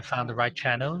 We have found the right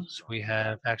channels. We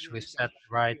have actually set the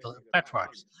right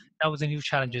bedrocks. Now with the new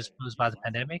challenges posed by the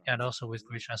pandemic and also with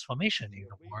great transformation in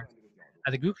the world,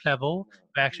 at the group level,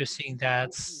 we're actually seeing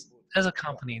that as a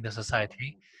company in the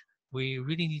society, we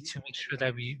really need to make sure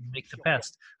that we make the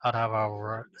best out of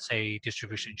our, say,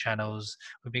 distribution channels.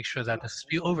 We make sure that the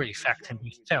spillover effect can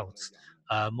be felt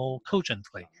more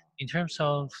cogently. In terms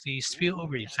of the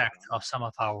spillover effect of some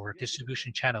of our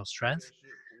distribution channel strength,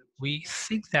 we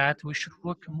think that we should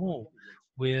work more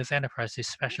with enterprises,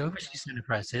 especially overseas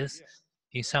enterprises,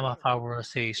 in some of our,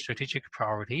 say, strategic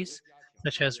priorities,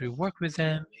 such as we work with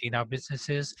them in our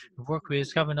businesses, we work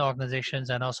with government organizations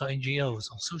and also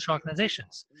NGOs or social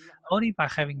organizations. Only by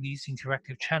having these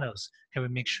interactive channels can we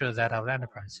make sure that our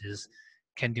enterprises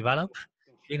can develop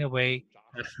in a way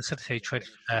that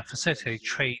facilitate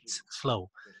trade flow,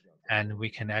 and we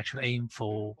can actually aim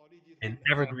for an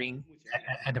evergreen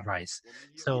enterprise.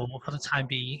 So for the time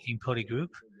being in Poly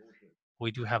Group, we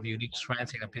do have unique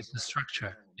strength in a business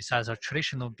structure. Besides our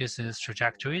traditional business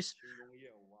trajectories,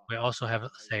 we also have,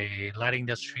 say, light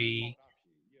industry,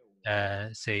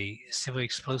 say, civil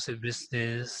explosive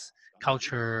business,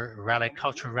 cultural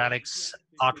relics,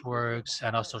 artworks,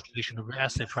 and also traditional real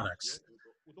estate products.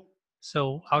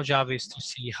 So our job is to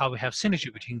see how we have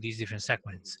synergy between these different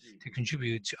segments to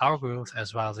contribute to our growth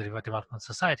as well as the development of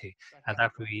society, and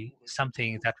that will be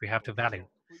something that we have to value.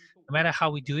 No matter how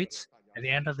we do it, at the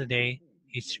end of the day,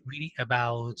 it's really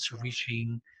about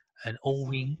reaching an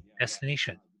all-win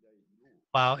destination.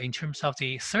 While in terms of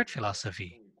the third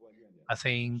philosophy, I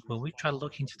think when we try to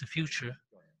look into the future,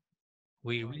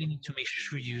 we really need to make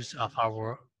sure use of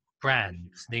our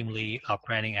brands, namely our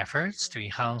branding efforts to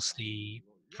enhance the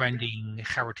branding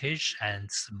heritage and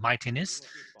mightiness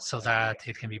so that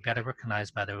it can be better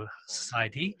recognized by the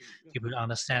society. People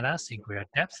understand us in greater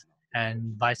depth,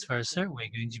 and vice versa, we're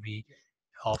going to be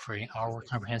offering our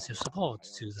comprehensive support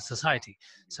to the society.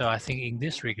 So I think in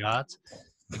this regard,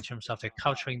 in terms of the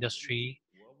cultural industry,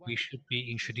 we should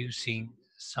be introducing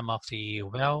some of the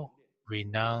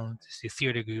well-renowned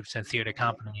theater groups and theater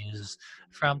companies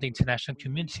from the international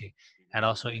community. And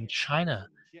also in China,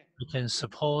 we can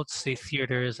support the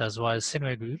theaters as well as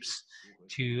cinema groups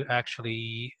to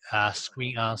actually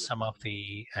screen on some of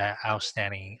the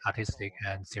outstanding artistic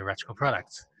and theoretical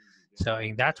products. So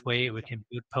in that way, we can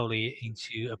build Poly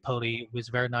into a Poly with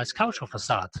very nice cultural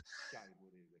facade.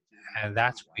 And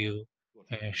that will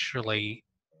surely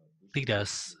lead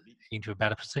us into a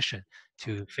better position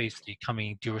to face the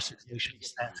coming dual-situation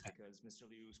landscape. Because Mr.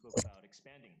 Liu spoke about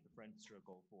expanding the friend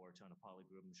circle for China Poly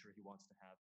Group. I'm sure he wants to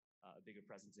have a bigger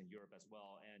presence in Europe as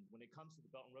well. And when it comes to the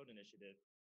Belt and Road Initiative,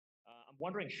 I'm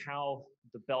wondering how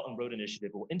the Belt and Road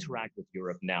Initiative will interact with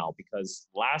Europe now, because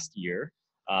last year,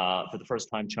 for the first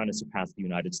time, China surpassed the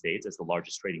United States as the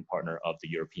largest trading partner of the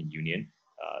European Union.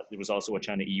 There was also a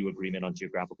China-EU agreement on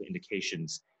geographical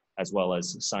indications, as well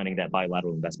as signing that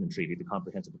bilateral investment treaty, the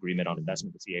comprehensive agreement on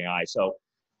investment with CAI. So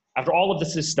after all of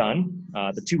this is done,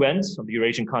 the two ends of the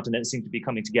Eurasian continent seem to be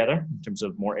coming together in terms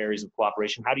of more areas of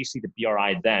cooperation. How do you see the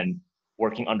BRI then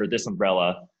working under this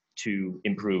umbrella to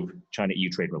improve China-EU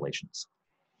trade relations?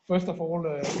 First of all,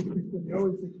 it's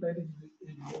exciting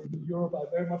in Europe. I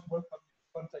very much welcome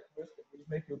contact with it. We'll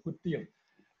make you a good deal.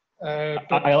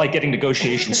 I like getting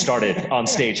negotiations started on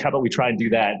stage. How about we try and do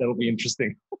that? That'll be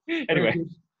interesting. Anyway.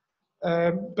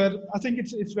 But I think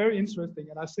it's very interesting,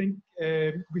 and I think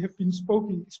we have been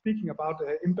speaking about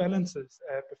imbalances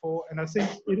before, and I think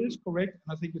it is correct,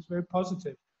 and I think it's very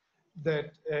positive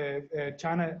that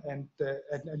China and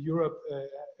Europe,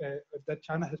 that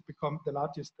China has become the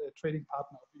largest trading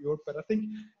partner of Europe. But I think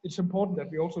it's important that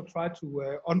we also try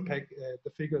to unpack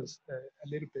the figures a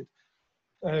little bit.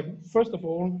 First of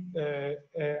all,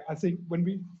 I think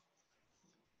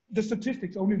the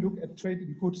statistics only look at trade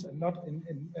in goods and not in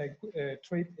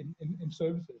trade in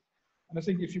services. And I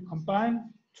think if you combine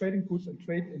trade in goods and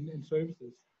trade in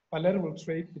services, bilateral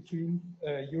trade between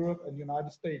Europe and the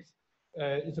United States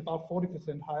is about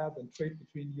 40% higher than trade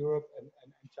between Europe and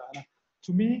China.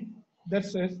 To me, that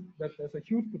says that there's a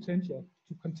huge potential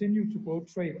to continue to grow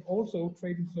trade, also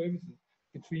trade in services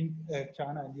between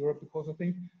China and Europe, because I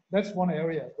think that's one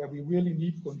area where we really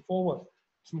need going forward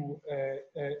to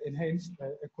enhance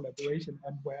collaboration,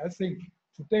 and where I think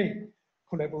today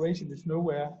collaboration is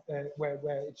nowhere where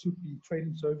it should be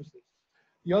trading services.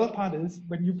 The other part is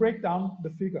when you break down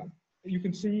the figure, you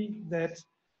can see that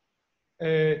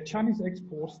Chinese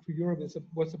exports to Europe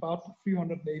was about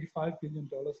 $385 billion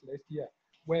last year,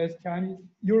 whereas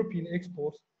European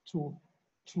exports to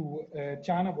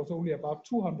China was only about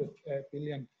 $200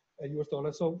 billion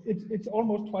US. So it's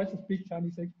almost twice as big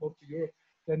Chinese exports to Europe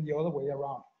than the other way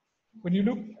around. When you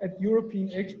look at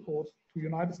European exports to the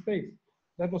United States,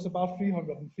 that was about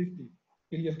 $350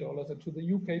 billion, and to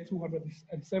the UK,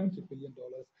 $270 billion.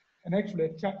 And actually,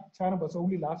 China was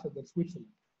only larger than Switzerland.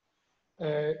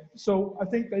 So I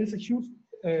think there is a huge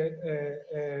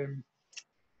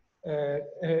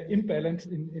imbalance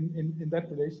in that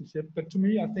relationship. But to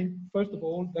me, I think, first of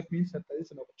all, that means that there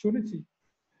is an opportunity.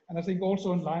 And I think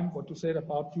also in line with what you said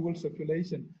about dual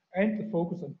circulation and the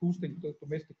focus on boosting the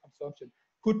domestic consumption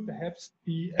could perhaps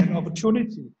be an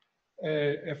opportunity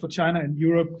for China and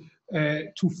Europe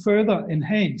to further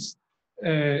enhance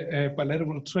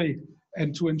bilateral trade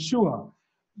and to ensure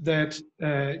that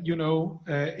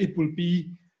it will be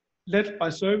led by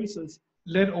services,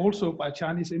 led also by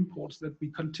Chinese imports, that we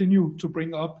continue to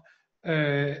bring up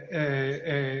that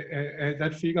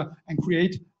figure and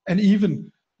create an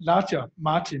even larger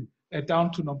margin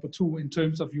down to number 2 in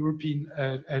terms of European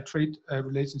trade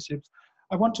relationships.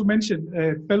 I want to mention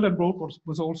Belt and Road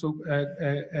was also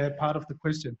part of the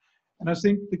question. And I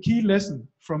think the key lesson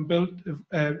from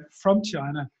from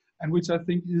China, and which I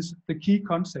think is the key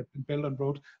concept in Belt and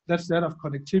Road, that's that of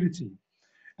connectivity.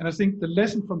 And I think the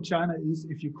lesson from China is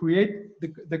if you create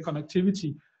the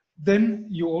connectivity, then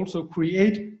you also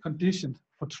create conditions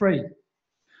for trade.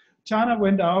 China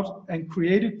went out and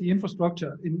created the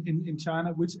infrastructure in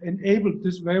China, which enabled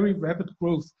this very rapid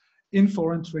growth in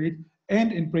foreign trade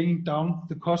and in bringing down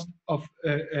the cost of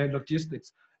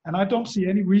logistics. And I don't see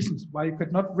any reasons why you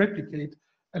could not replicate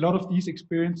a lot of these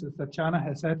experiences that China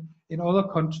has had in other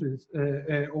countries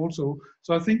also.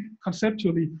 So I think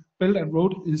conceptually, Belt and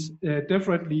Road is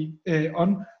definitely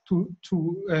on to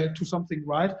something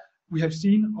right. We have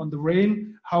seen on the rail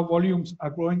how volumes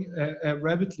are growing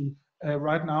rapidly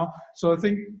right now. So I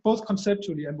think both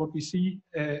conceptually and what we see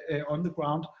on the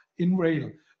ground in rail,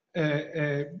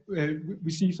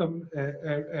 we see some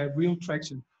real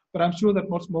traction. But I'm sure that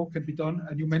much more can be done.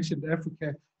 And you mentioned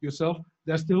Africa yourself.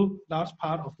 There's still large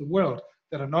part of the world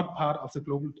that are not part of the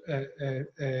global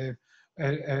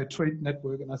trade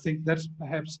network. And I think that's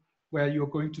perhaps where you're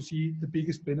going to see the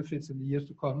biggest benefits in the years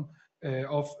to come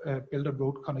of Belt and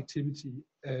Road connectivity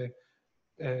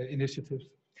initiatives.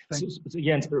 Thanks. So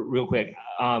Jens, real quick,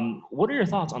 what are your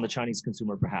thoughts on the Chinese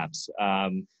consumer, perhaps?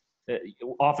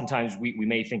 Oftentimes we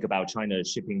may think about China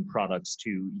shipping products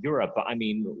to Europe, but I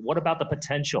mean, what about the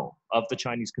potential of the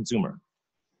Chinese consumer?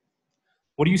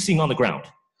 What are you seeing on the ground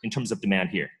in terms of demand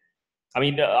here? I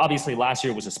mean, obviously last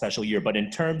year was a special year, but in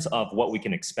terms of what we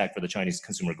can expect for the Chinese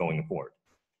consumer going forward?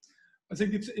 I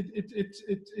think it's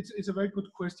a very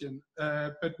good question,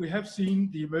 but we have seen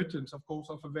the emergence, of course,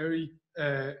 of a very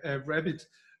rapid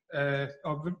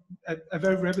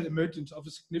emergence of a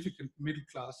significant middle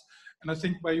class. And I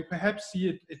think where you perhaps see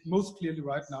it most clearly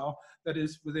right now, that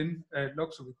is within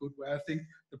luxury goods, where I think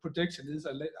the projection is,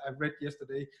 I read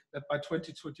yesterday, that by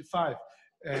 2025,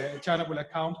 China will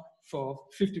account for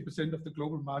 50% of the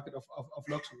global market of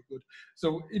luxury goods.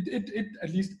 So at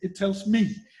least it tells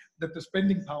me that the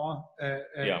spending power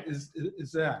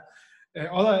is there.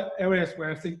 Other areas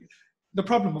where I think the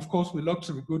problem, of course, with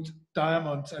luxury goods,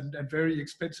 diamonds and very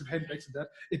expensive handbags and that,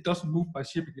 it doesn't move by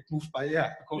shipping, it moves by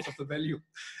air because of the value.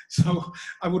 So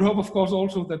I would hope, of course,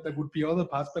 also that there would be other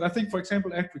parts. But I think, for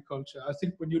example, agriculture, I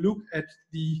think when you look at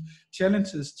the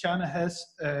challenges China has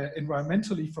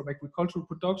environmentally from agricultural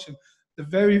production, the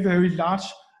very, very large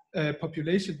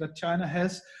population that China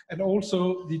has, and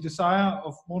also the desire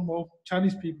of more and more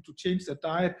Chinese people to change their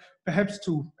diet, perhaps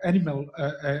to animal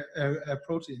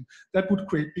protein, that would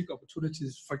create big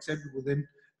opportunities, for example, within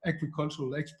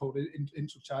agricultural export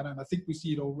into China. And I think we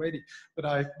see it already, but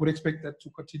I would expect that to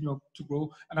continue to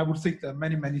grow. And I would think there are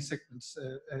many, many segments,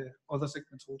 other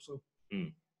segments also.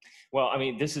 Mm. Well, I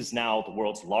mean, this is now the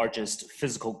world's largest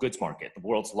physical goods market, the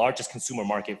world's largest consumer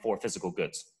market for physical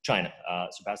goods. China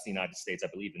surpassed the United States, I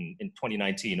believe, in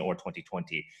 2019 or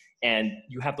 2020. And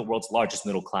you have the world's largest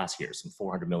middle class here, some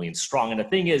 400 million strong. And the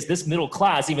thing is, this middle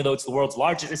class, even though it's the world's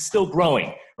largest, is still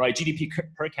growing, right? GDP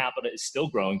per capita is still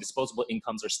growing. Disposable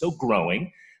incomes are still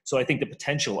growing. So I think the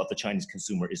potential of the Chinese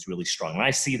consumer is really strong. And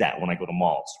I see that when I go to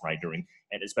malls, right?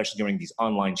 And especially during these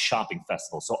online shopping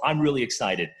festivals. So I'm really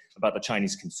excited about the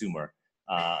Chinese consumer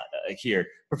here.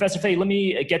 Professor Fei, let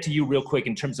me get to you real quick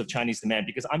in terms of Chinese demand,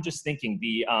 because I'm just thinking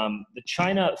the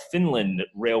China-Finland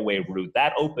railway route,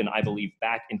 that opened, I believe,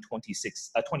 back in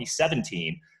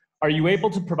 2017. Are you able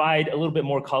to provide a little bit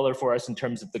more color for us in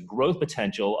terms of the growth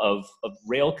potential of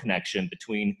rail connection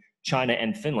between China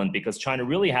and Finland, because China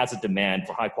really has a demand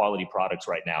for high quality products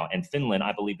right now. And Finland,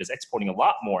 I believe, is exporting a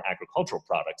lot more agricultural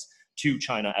products to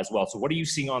China as well. So what are you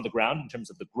seeing on the ground in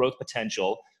terms of the growth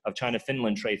potential of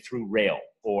China-Finland trade through rail,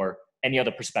 or any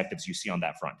other perspectives you see on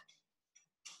that front?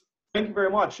 Thank you very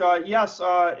much. Yes,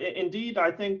 indeed,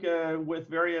 I think with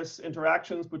various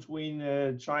interactions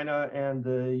between China and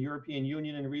the European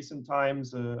Union in recent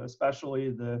times,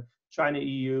 especially the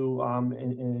China-EU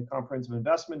Comprehensive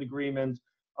Investment Agreement,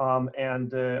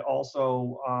 and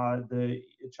also the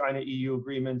China-EU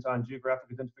Agreement on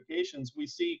Geographic Identifications, we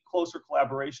see closer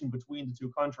collaboration between the two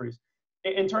countries.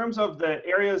 In terms of the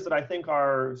areas that I think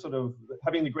are sort of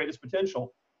having the greatest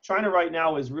potential, China right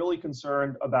now is really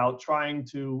concerned about trying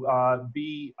to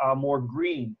be more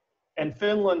green. And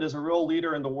Finland is a real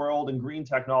leader in the world in green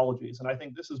technologies. And I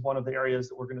think this is one of the areas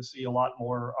that we're going to see a lot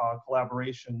more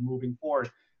collaboration moving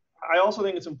forward. I also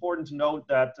think it's important to note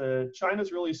that China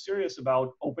is really serious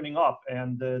about opening up.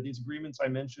 And these agreements I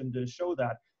mentioned show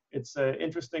that. It's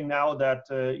interesting now that,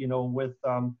 you know, with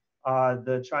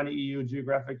the China-EU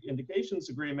Geographic Indications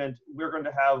Agreement, we're going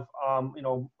to have, you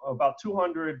know, about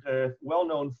 200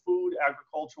 well-known food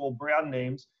agricultural brand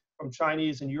names from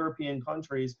Chinese and European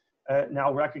countries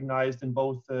now recognized in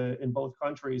both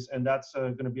countries, and that's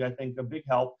going to be, I think, a big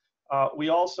help. We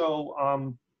also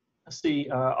see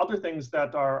other things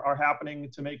that are happening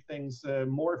to make things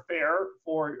more fair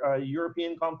for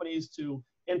European companies to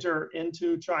enter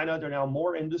into China. There are now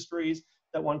more industries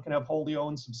that one can have wholly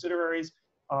owned subsidiaries.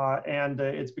 And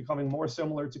it's becoming more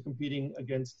similar to competing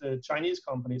against Chinese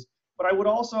companies. But I would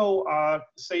also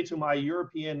say to my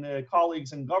European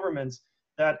colleagues and governments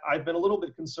that I've been a little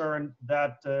bit concerned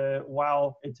that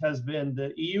while it has been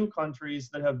the EU countries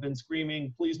that have been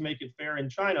screaming, please make it fair in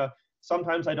China,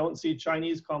 sometimes I don't see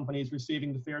Chinese companies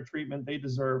receiving the fair treatment they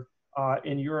deserve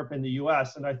in Europe and the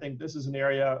US. And I think this is an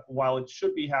area, while it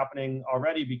should be happening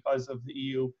already because of the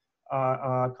EU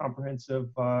comprehensive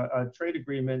trade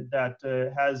agreement that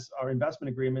has our investment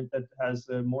agreement that has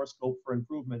more scope for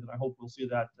improvement, and I hope we'll see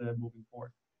that moving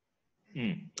forward.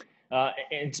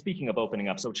 And speaking of opening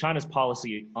up, so China's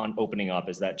policy on opening up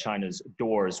is that China's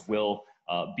doors will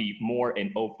be more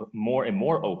and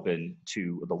more open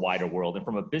to the wider world. And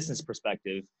from a business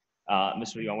perspective,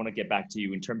 Mr. Liu, I want to get back to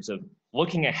you in terms of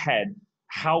looking ahead.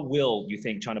 How will you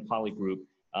think China Poly Group?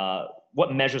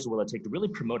 What measures will it take to really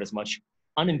promote as much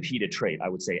unimpeded trade, I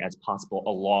would say, as possible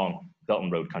along Belt and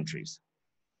Road countries?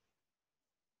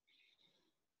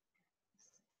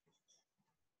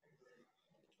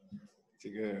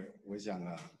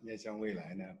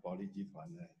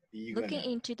 Looking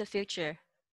into the future,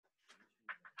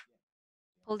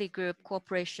 Poly Group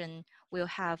Corporation will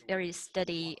have very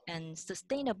steady and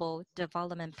sustainable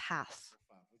development path.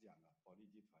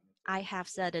 I have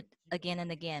said it again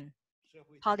and again.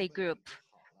 Poly Group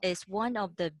is one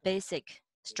of the basic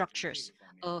structures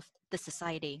of the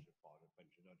society.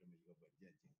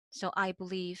 So I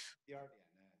believe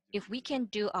if we can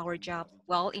do our job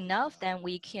well enough, then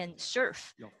we can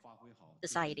serve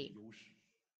society.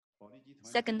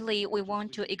 Secondly, we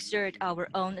want to exert our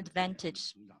own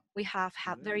advantage. We have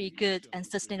had very good and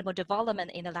sustainable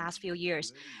development in the last few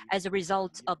years as a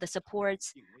result of the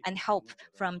supports and help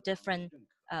from different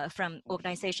from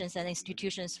organizations and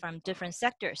institutions from different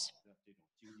sectors.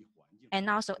 And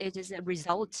also it is a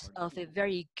result of a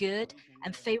very good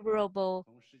and favorable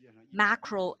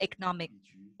macroeconomic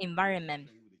environment.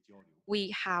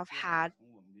 We have had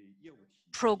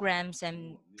programs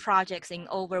and projects in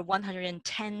over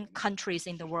 110 countries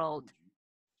in the world.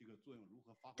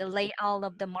 The layout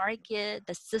of the market,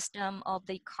 the system of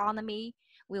the economy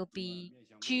will be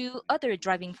two other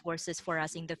driving forces for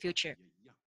us in the future.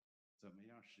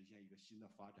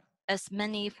 As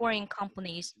many foreign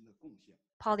companies,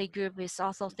 Poly Group is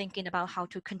also thinking about how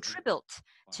to contribute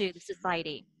to the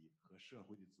society.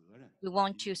 We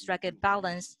want to strike a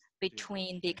balance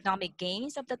between the economic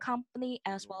gains of the company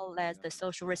as well as the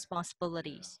social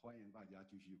responsibilities.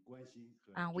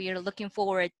 We are looking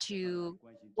forward to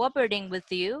cooperating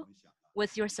with you.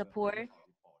 With your support,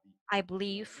 I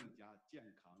believe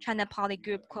China Poly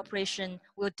Group Corporation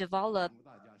will develop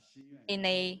in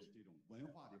a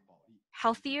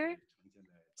healthier,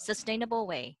 sustainable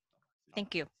way.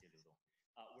 Thank you.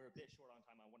 We're a bit short on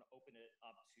time. I want to open it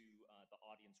up to the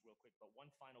audience real quick, but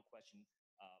one final question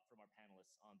from our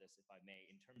panelists on this, if I may,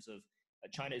 in terms of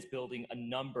China is building a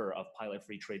number of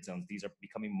pilot-free trade zones. These are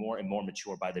becoming more and more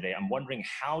mature by the day. I'm wondering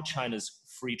how China's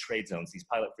free trade zones, these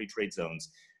pilot-free trade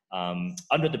zones,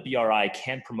 under the BRI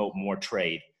can promote more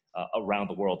trade around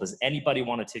the world. Does anybody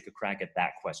want to take a crack at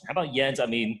that question? How about Jens? I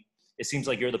mean, it seems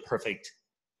like you're the perfect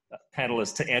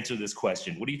panelist to answer this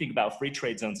question. What do you think about free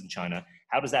trade zones in China?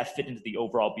 How does that fit into the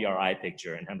overall BRI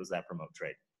picture, and how does that promote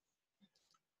trade?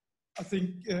 I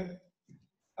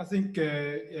think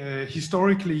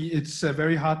historically it's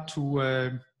very hard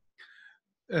to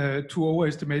to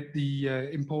overestimate the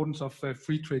importance of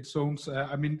free trade zones.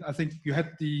 I mean, I think you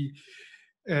had the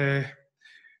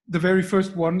very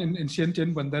first one in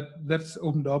Shenzhen when that's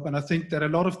opened up, and I think that a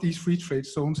lot of these free trade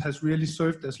zones has really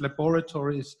served as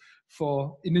laboratories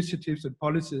for initiatives and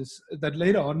policies that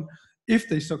later on, if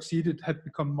they succeeded, had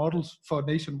become models for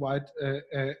nationwide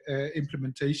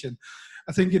implementation.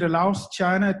 I think it allows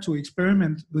China to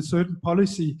experiment with certain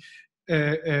policy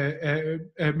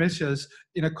measures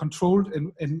in a controlled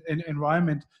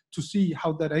environment to see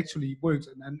how that actually works.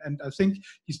 And I think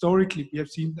historically we have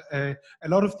seen a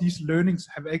lot of these learnings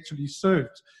have actually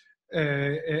served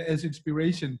as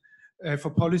inspiration for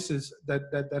policies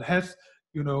that have,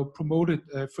 you know, promoted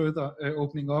further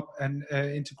opening up and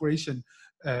integration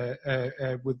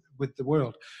with the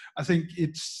world. I think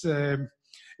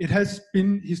it has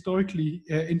been historically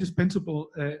indispensable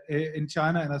in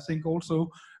China, and I think also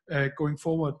going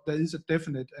forward there is a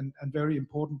definite and very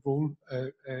important role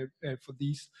for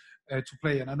these to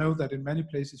play. And I know that in many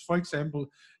places, for example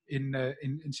in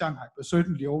Shanghai, but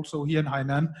certainly also here in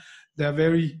Hainan, there are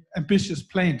very ambitious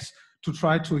plans to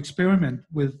try to experiment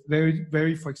with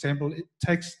very, for example,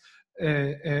 tax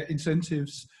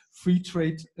incentives, free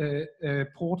trade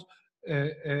port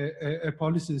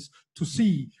policies, to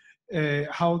see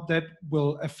how that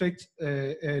will affect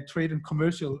trade and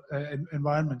commercial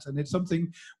environments. And it's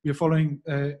something we are following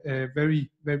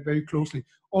very closely.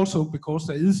 Also because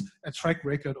there is a track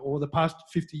record over the past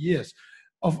 50 years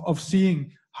of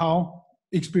seeing how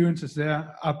experiences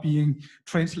there are being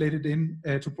translated in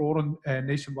to broader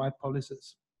nationwide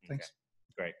policies. Thanks.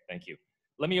 Okay. Great, thank you.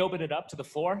 Let me open it up to the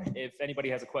floor. If anybody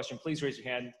has a question, please raise your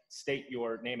hand, state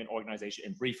your name and organization,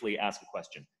 and briefly ask a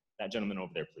question. That gentleman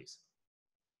over there, please.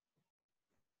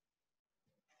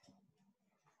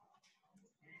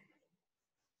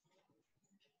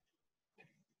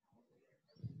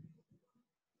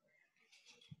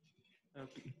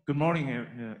 Good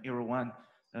morning, everyone.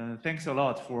 Thanks a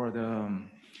lot for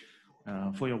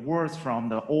your words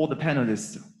from all the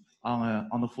panelists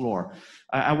on the floor.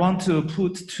 I want to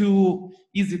put two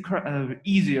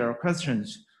easier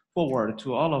questions forward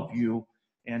to all of you,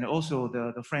 and also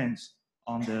the friends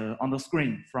on the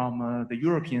screen from the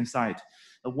European side.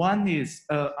 One is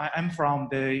I'm from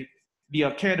the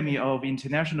Academy of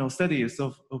International Studies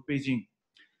of Beijing.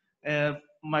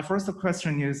 My first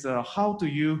question is, how do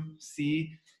you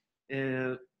see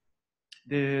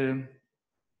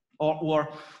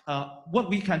what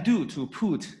we can do to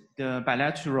put the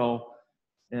bilateral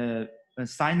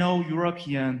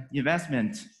Sino-European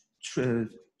investment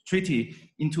treaty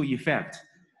into effect?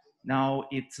 Now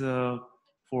it's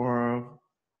for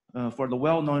the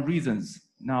well-known reasons.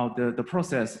 Now the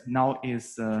process now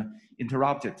is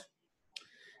interrupted.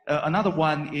 Another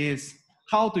one is,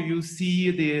 how do you see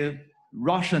the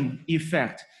Russian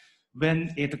effect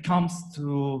when it comes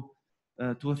to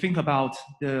think about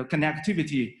the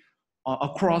connectivity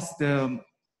across the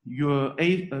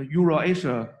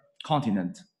Euro-Asia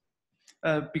continent?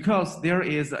 Because there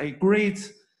is a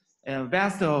great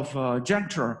vast of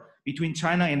juncture between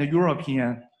China and the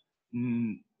European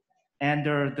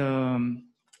under the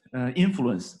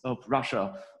influence of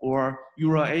Russia or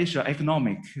Euro-Asia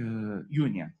Economic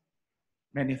Union.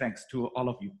 Many thanks to all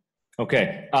of you.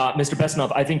 Okay, Mr.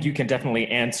 Bessonov, I think you can definitely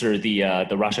answer the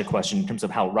Russia question in terms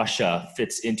of how Russia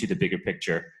fits into the bigger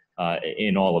picture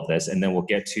in all of this, and then we'll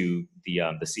get to the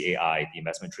CAI, the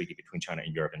investment treaty between China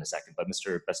and Europe, in a second. But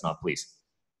Mr. Bessonov, please.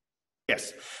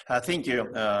 Yes, thank you.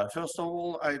 First of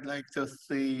all, I'd like to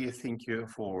say thank you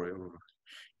for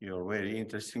your very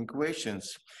interesting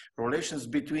questions. Relations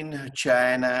between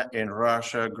China and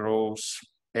Russia grows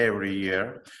every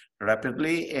year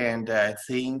rapidly, and I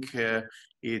think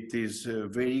it is a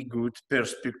very good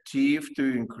perspective to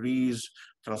increase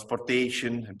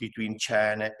transportation between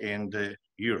China and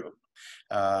Europe.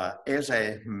 As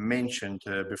I mentioned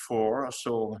before,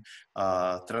 so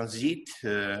transit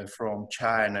from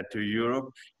China to Europe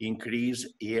increase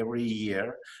every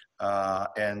year,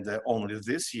 and only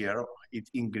this year it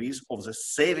increased of the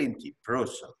 70%.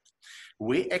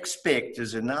 We expect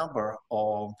the number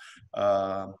of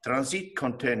transit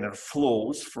container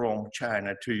flows from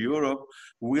China to Europe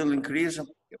will increase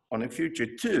on the future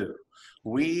too.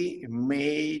 We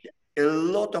made a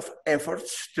lot of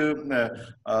efforts to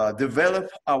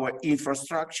develop our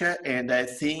infrastructure, and I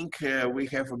think we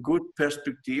have a good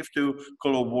perspective to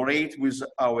collaborate with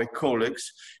our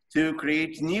colleagues to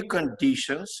create new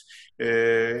conditions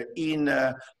in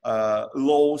a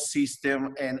law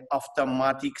system and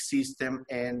automatic system,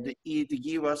 and it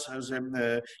gives us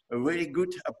a very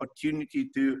good opportunity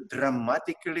to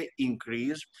dramatically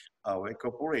increase our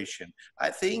cooperation. I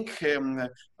think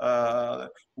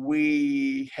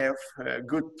we have a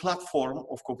good platform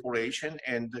of cooperation,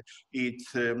 and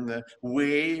it's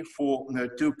way for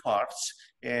two parts.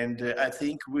 And I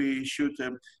think we should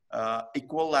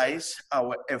equalize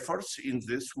our efforts in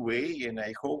this way, and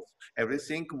I hope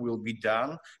everything will be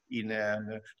done in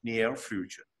the near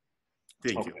future.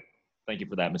 Thank you. Thank you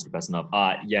for that, Mr. Bessonov.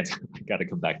 Jens, I got to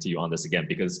come back to you on this again,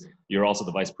 because you're also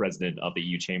the vice president of the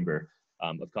EU Chamber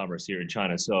of Commerce here in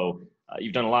China. So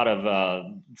you've done a lot of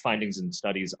findings and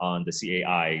studies on the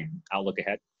CAI outlook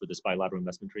ahead for this bilateral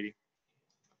investment treaty.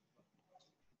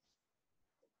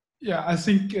 Yeah, I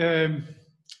think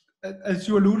as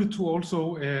you alluded to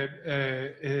also in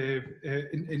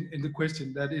the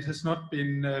question, that it has not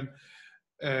been,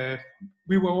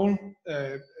 we were all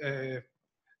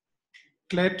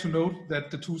glad to note that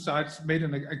the two sides made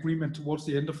an agreement towards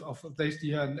the end of this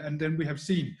year, and then we have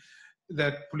seen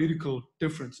that political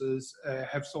differences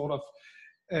have sort of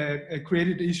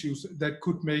created issues that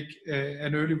could make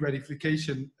an early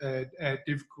ratification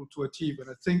difficult to achieve.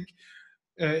 And I think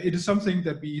it is something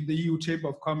that we in the EU Chamber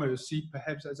of Commerce see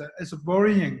perhaps as a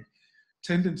worrying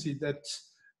tendency, that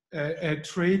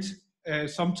trade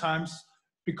sometimes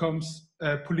becomes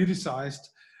politicized,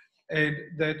 and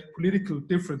that political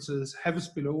differences have a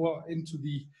spillover into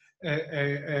the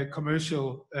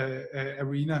commercial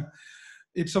arena.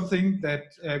 It's something that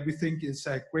we think is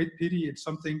a great pity. It's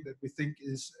something that we think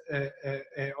is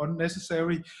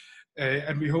unnecessary,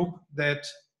 and we hope that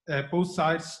both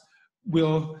sides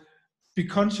will be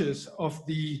conscious of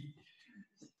the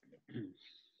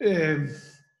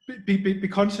be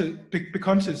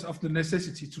conscious of the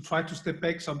necessity to try to step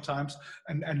back sometimes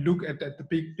and look at the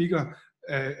bigger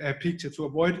picture, to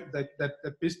avoid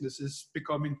that business is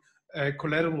becoming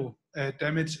collateral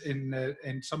damage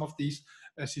in some of these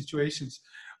situations.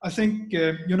 I think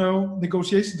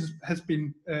negotiations has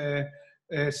been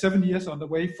 7 years on the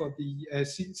way for the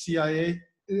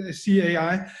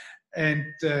CAI, and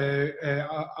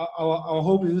our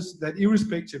hope is that,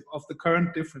 irrespective of the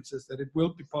current differences, that it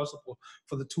will be possible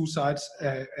for the two sides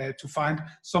to find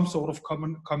some sort of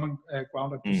common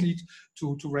ground and proceed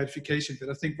to ratification. But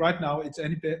I think right now it's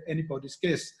anybody's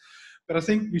guess. But I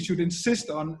think we should insist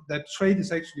on that trade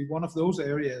is actually one of those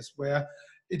areas where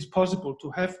it's possible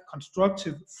to have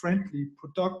constructive, friendly,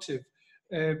 productive,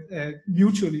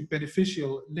 mutually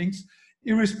beneficial links,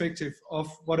 irrespective of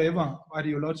whatever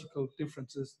ideological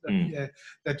differences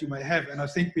that you may have. And I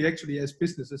think we actually, as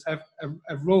businesses, have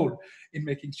a role in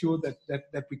making sure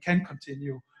that we can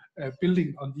continue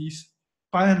building on these,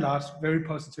 by and large, very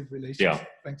positive relations. Yeah.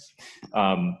 Thanks.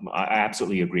 I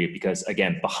absolutely agree, because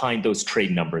again, behind those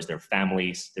trade numbers, there are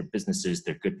families, there are businesses,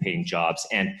 there are good paying jobs.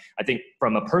 And I think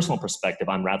from a personal perspective,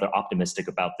 I'm rather optimistic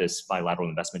about this bilateral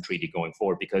investment treaty going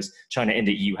forward, because China and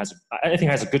the EU has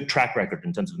a good track record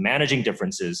in terms of managing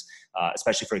differences,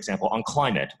 especially, for example, on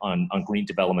climate, on green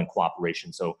development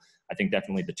cooperation. So I think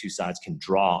definitely the two sides can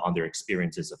draw on their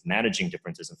experiences of managing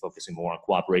differences and focusing more on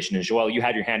cooperation. And Joel, you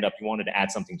had your hand up. You wanted to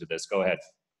add something to this. Go ahead.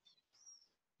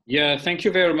 Yeah, thank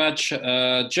you very much.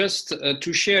 Just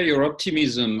to share your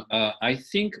optimism, I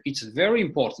think it's very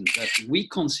important that we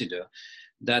consider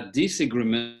that this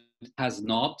agreement has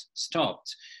not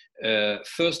stopped.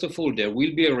 First of all, there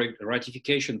will be a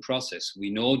ratification process. We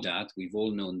know that, we've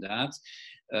all known that.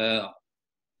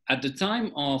 At the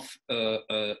time of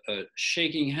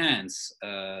shaking hands,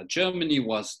 Germany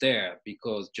was there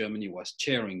because Germany was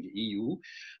chairing the EU,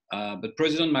 but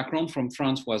President Macron from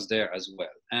France was there as well.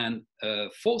 And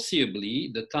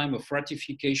foreseeably, the time of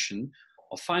ratification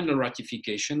or final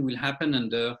ratification will happen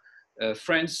under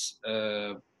France's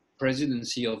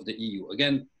presidency of the EU.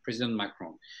 Again, President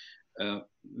Macron.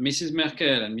 Mrs.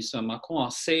 Merkel and Mr. Macron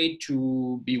are said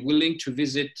to be willing to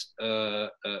visit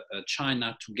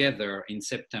China together in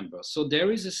September. So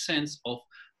there is a sense of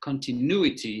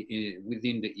continuity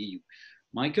within the EU.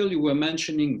 Michael, you were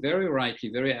mentioning very rightly,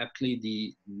 very aptly,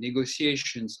 the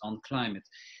negotiations on climate.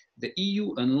 The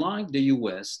EU, unlike the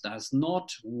US, does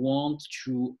not want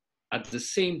to, at the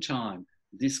same time,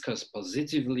 discuss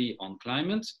positively on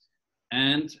climate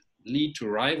and lead to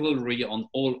rivalry on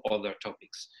all other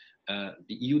topics.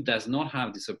 The EU does not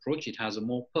have this approach. It has a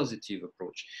more positive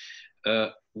approach.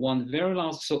 One very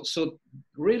last, so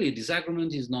really this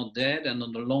agreement is not dead, and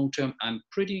on the long term, I'm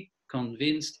pretty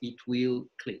convinced it will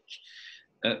click.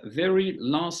 Very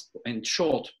last and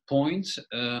short point,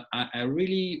 I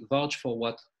really vouch for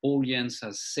what all Jens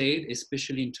has said,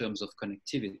 especially in terms of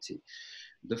connectivity.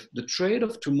 The trade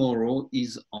of tomorrow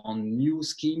is on new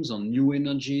schemes, on new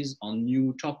energies, on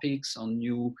new topics, on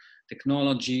new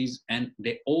technologies, and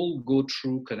they all go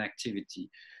through connectivity.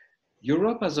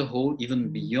 Europe as a whole, even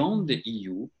beyond the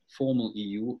EU, formal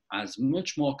EU, has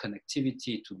much more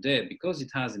connectivity today because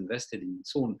it has invested in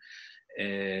its own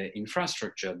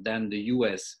infrastructure than the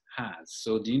US has.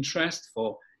 So the interest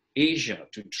for Asia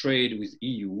to trade with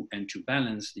EU and to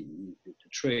balance the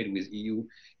trade with EU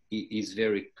is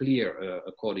very clear,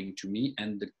 according to me.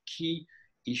 And the key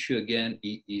issue again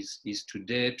is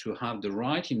today to have the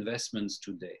right investments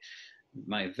today.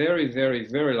 My very, very,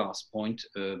 very last point,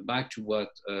 back to what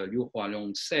Liu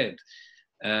Hualong said,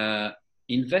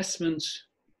 investment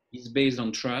is based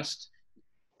on trust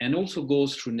and also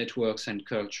goes through networks and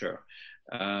culture.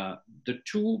 The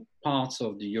two parts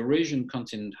of the Eurasian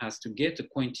continent has to get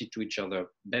acquainted to each other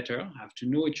better, have to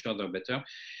know each other better.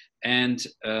 And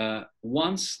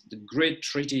once the great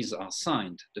treaties are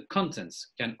signed, the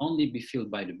contents can only be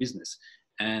filled by the business.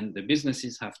 And the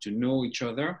businesses have to know each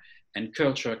other, and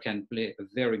culture can play a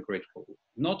very great role.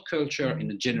 Not culture in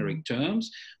the generic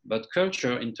terms, but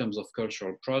culture in terms of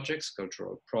cultural projects,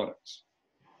 cultural products.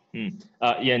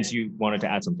 Jens, you wanted to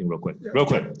add something real quick.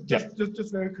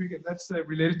 Just very quick, and that's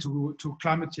related to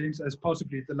climate change as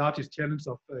possibly the largest challenge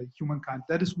of humankind.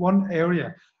 That is one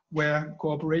area where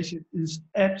cooperation is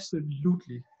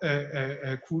absolutely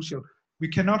crucial. We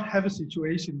cannot have a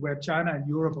situation where China and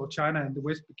Europe or China and the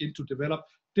West begin to develop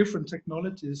different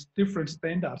technologies, different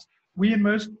standards. We in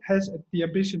Maersk has the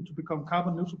ambition to become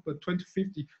carbon neutral by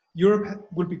 2050. Europe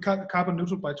will be carbon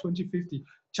neutral by 2050,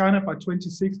 China by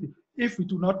 2060. If we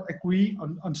do not agree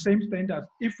on same standards,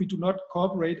 if we do not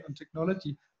cooperate on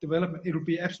technology development, it will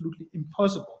be absolutely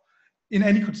impossible in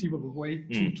any conceivable way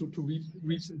to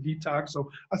reach the target.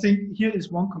 So I think here is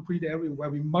one concrete area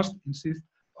where we must insist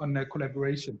on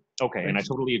collaboration. Okay, and I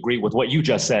totally agree with what you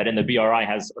just said. And the BRI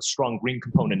has a strong green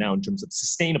component now in terms of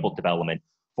sustainable development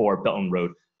for Belt and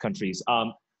Road countries.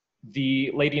 The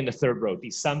lady in the third row,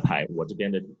 第三排，我这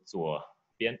边的左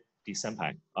边第三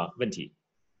排问题，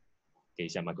给一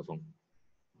下麦克风。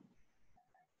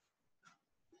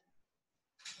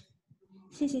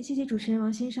谢谢主持人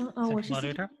王先生。我是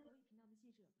Moderator.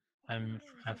 I'm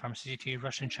from CCTT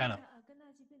Russian channel.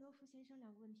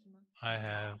 I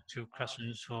have two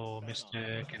questions for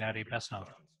Mr. Gennady Bessonov.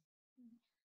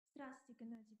 Здравствуйте,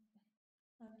 Геннадий.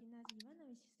 Геннадий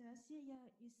Иванович, здравствуйте. Я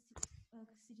из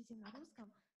CGTN на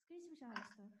русском. Скажите,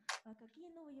 пожалуйста, какие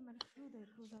новые маршруты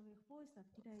грузовых поездов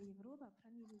Китай-Европа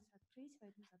планируется открыть в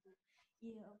этом году?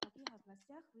 И в каких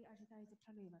областях вы ожидаете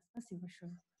прорыва? Спасибо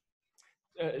большое.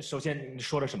 首先你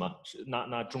说了什么？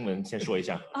那中文先说一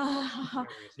下。好。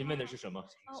您问的是什么？欧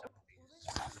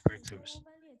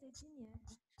班列在今年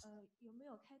有没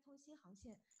有开通新航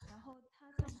线？然后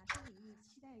它在哪些领域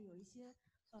期待有一些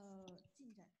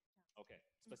进展 Okay,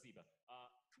 спасибо.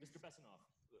 Mr. Bessonov,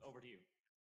 over to you.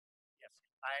 Yes,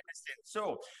 I understand.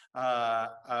 So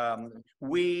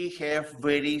we have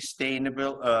very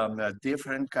sustainable,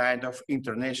 different kind of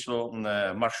international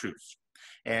marshruts.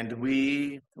 And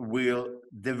we will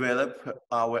develop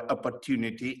our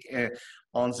opportunity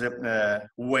on the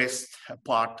west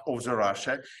part of the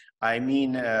Russia. I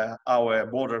mean, our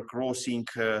border crossing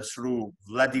through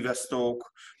Vladivostok,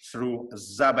 through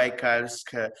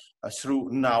Zabaikalsk,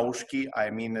 through Naushki. I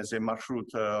mean, the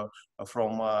marshroute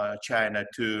from China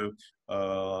to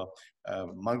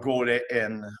Mongolia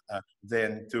and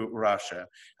then to Russia.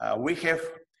 We have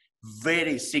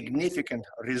very significant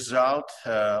result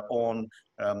on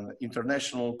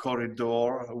international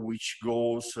corridor which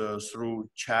goes through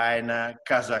China,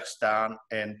 Kazakhstan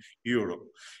and Europe.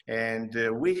 And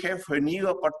we have a new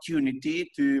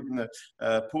opportunity to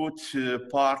put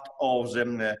part of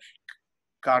the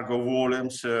cargo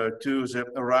volumes to the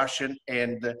Russian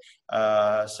and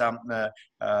some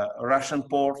Russian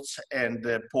ports and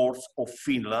ports of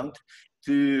Finland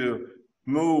to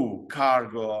move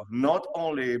cargo not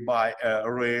only by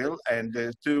rail and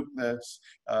to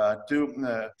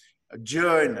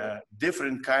join a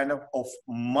different kind of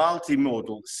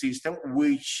multimodal system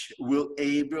which will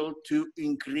able to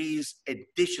increase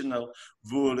additional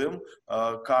volume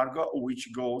cargo which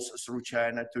goes through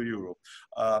China to Europe.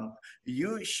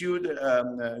 You should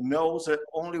know that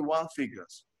only one figure.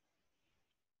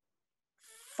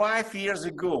 5 years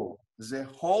ago, the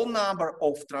whole number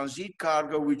of transit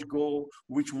cargo which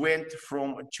went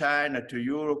from China to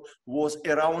Europe was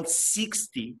around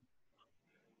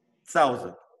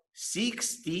 60,000.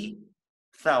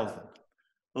 60,000.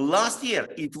 Last year,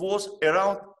 it was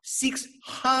around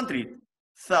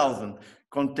 600,000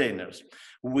 containers.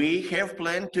 We have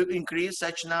planned to increase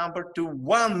such number to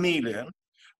 1 million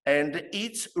And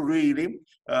it's really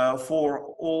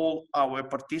for all our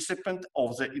participants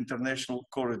of the international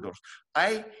corridors.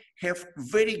 I have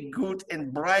very good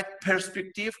and bright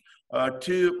perspective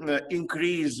to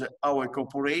increase our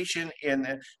cooperation,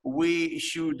 and we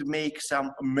should make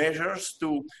some measures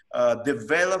to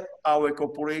develop our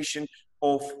cooperation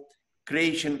of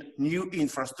creation new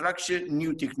infrastructure,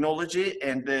 new technology,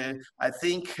 and I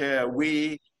think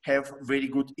we have very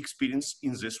good experience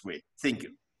in this way. Thank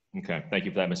you. Okay, thank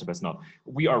you for that, Mr. Bessonov.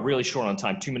 We are really short on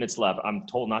time, 2 minutes left. I'm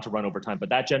told not to run over time, but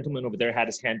that gentleman over there had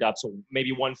his hand up, so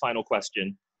maybe one final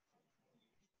question,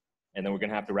 and then we're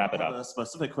gonna have to wrap it up. A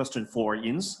specific question for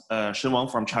Jens, Shen Wang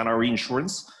from China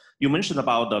Reinsurance. You mentioned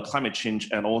about the climate change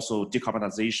and also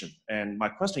decarbonization, and my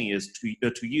question is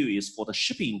to you is for the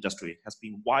shipping industry has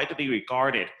been widely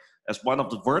regarded as one of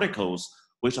the verticals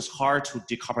which is hard to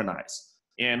decarbonize.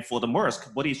 And for the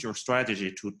Maersk, what is your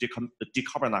strategy to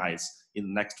decarbonize in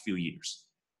the next few years?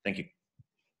 Thank you.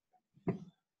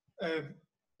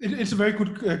 It's a very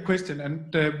good question,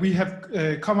 and we have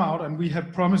come out and we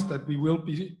have promised that we will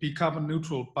be carbon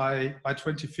neutral by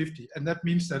 2050, and that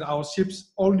means that our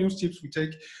ships, all new ships we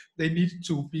take, they need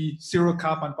to be zero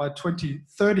carbon by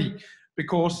 2030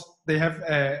 because they have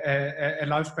a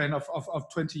lifespan of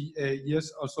 20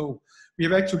 years or so. We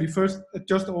have actually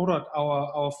just ordered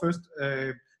our first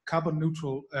carbon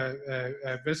neutral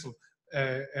vessel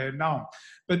now,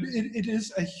 but it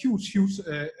is a huge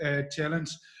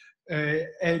challenge.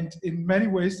 And in many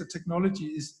ways, the technology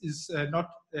is not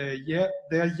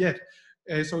there yet.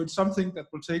 So it's something that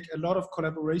will take a lot of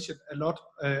collaboration, a lot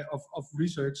of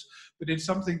research, but it's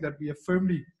something that we are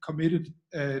firmly committed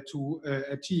to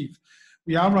achieve.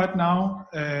 We are right now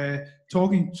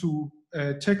talking to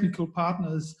technical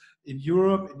partners in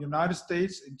Europe, in the United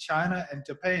States, in China and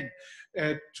Japan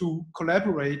to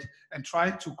collaborate and try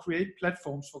to create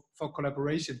platforms for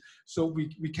collaboration so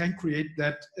we can create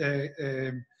that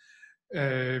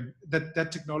that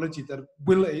technology that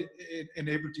will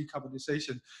enable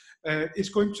decarbonization. It's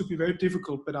going to be very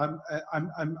difficult, but I'm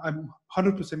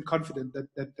 100% confident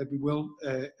that we will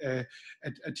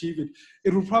achieve it.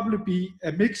 It will probably be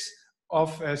a mix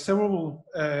of several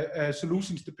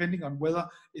solutions depending on whether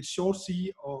it's short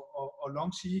sea or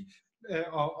long sea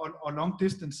or long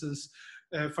distances.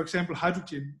 For example,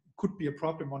 hydrogen could be a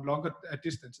problem on longer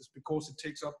distances because it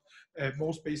takes up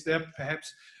more space there.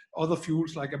 Perhaps other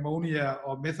fuels like ammonia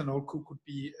or methanol could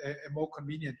be more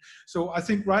convenient. So I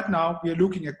think right now we are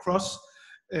looking across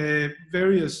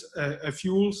various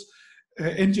fuels.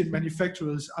 Engine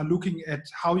manufacturers are looking at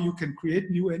how you can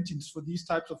create new engines for these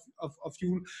types of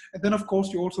fuel. And then of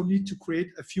course you also need to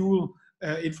create a fuel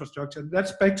infrastructure. And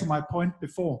that's back to my point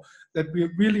before, that we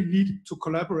really need to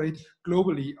collaborate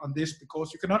globally on this,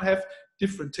 because you cannot have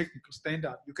different technical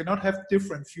standards. You cannot have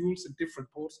different fuels in different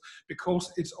ports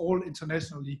because it's all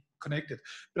internationally connected.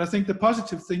 But I think the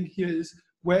positive thing here is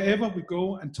wherever we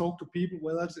go and talk to people,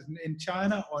 whether it's in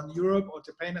China or in Europe or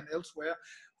Japan and elsewhere,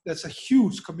 there's a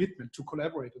huge commitment to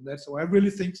collaborate on that. So I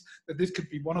really think that this could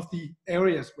be one of the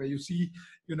areas where you see,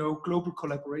 global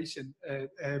collaboration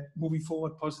moving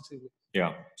forward positively.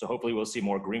 Yeah, so hopefully we'll see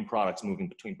more green products moving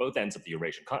between both ends of the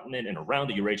Eurasian continent and around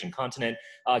the Eurasian continent.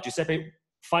 Giuseppe,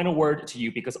 final word to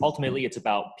you, because ultimately it's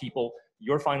about people.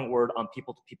 Your final word on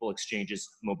people-to-people exchanges,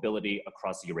 mobility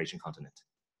across the Eurasian continent.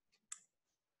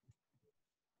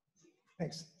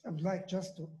 Thanks. I would like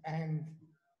just to end.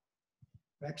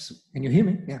 Perhaps, can you hear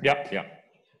me? Yeah. Yeah.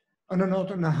 On a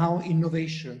note on how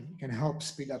innovation can help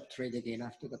speed up trade again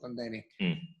after the pandemic.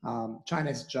 China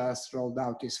has just rolled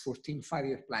out its 14th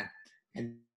five-year plan,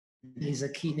 and is a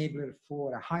key enabler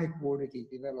for a high quality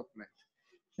development.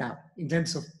 Now, in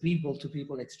terms of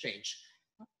people-to-people exchange,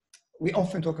 we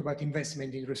often talk about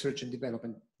investment in research and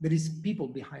development. There is people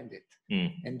behind it.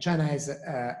 And China has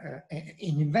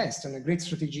invest in a great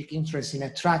strategic interest in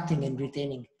attracting and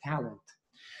retaining talent.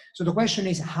 So the question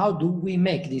is, how do we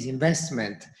make this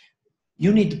investment?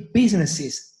 You need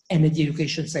businesses and the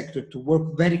education sector to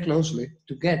work very closely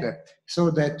together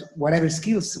so that whatever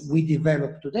skills we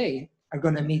develop today are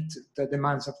going to meet the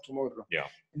demands of tomorrow. Yeah.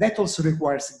 That also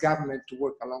requires government to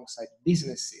work alongside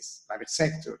businesses, private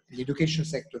sector, and the education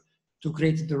sector to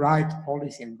create the right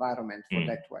policy environment for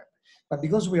that work. But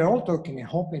because we are all talking and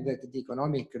hoping that the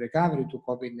economic recovery to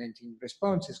COVID-19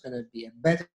 response is going to be a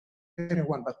better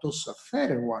one, but also a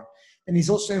fairer one, and it's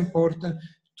also important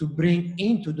to bring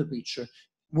into the picture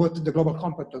what the Global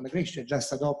Compact on Migration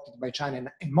just adopted by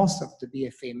China and most of the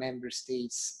BFA member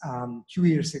states 2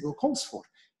 years ago calls for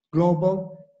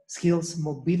global skills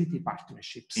mobility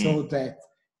partnerships, so that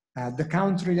The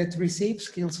country that receives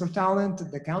skills or talent,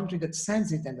 the country that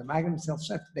sends it, and the migrant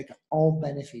self-set, they can all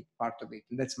benefit part of it.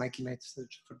 And that's my key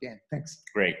message for the end. Thanks.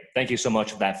 Great. Thank you so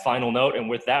much for that final note. And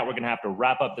with that, we're going to have to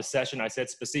wrap up the session. I said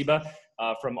spasiba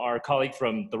from our colleague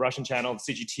from the Russian channel,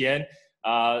 CGTN.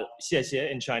 谢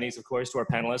谢 in Chinese, of course, to our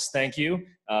panelists. Thank you.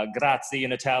 Grazie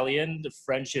in Italian. The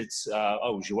French, it's,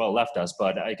 oh, Joel left us,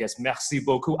 but I guess merci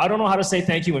beaucoup. I don't know how to say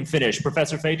thank you in Finnish.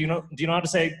 Professor Fei, do you know how to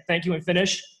say thank you in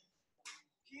Finnish?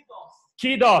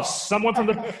 Kidos. Someone from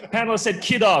the panelists said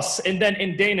kidos. And then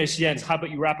in Danish, Jens, how about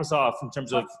you wrap us off in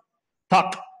terms of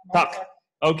tak, tak.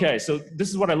 Okay, so this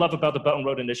is what I love about the Belt and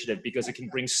Road Initiative, because it can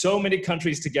bring so many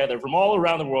countries together from all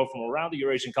around the world, from around the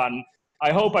Eurasian continent.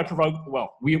 I hope I provoke,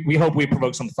 well, we hope we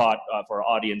provoke some thought for our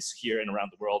audience here and around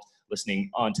the world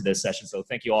listening on to this session. So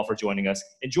thank you all for joining us.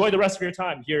 Enjoy the rest of your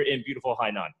time here in beautiful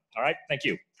Hainan. All right, thank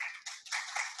you.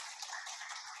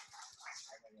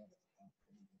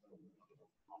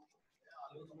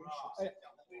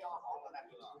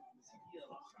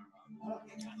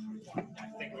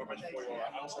 Thank you very much for your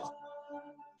answers.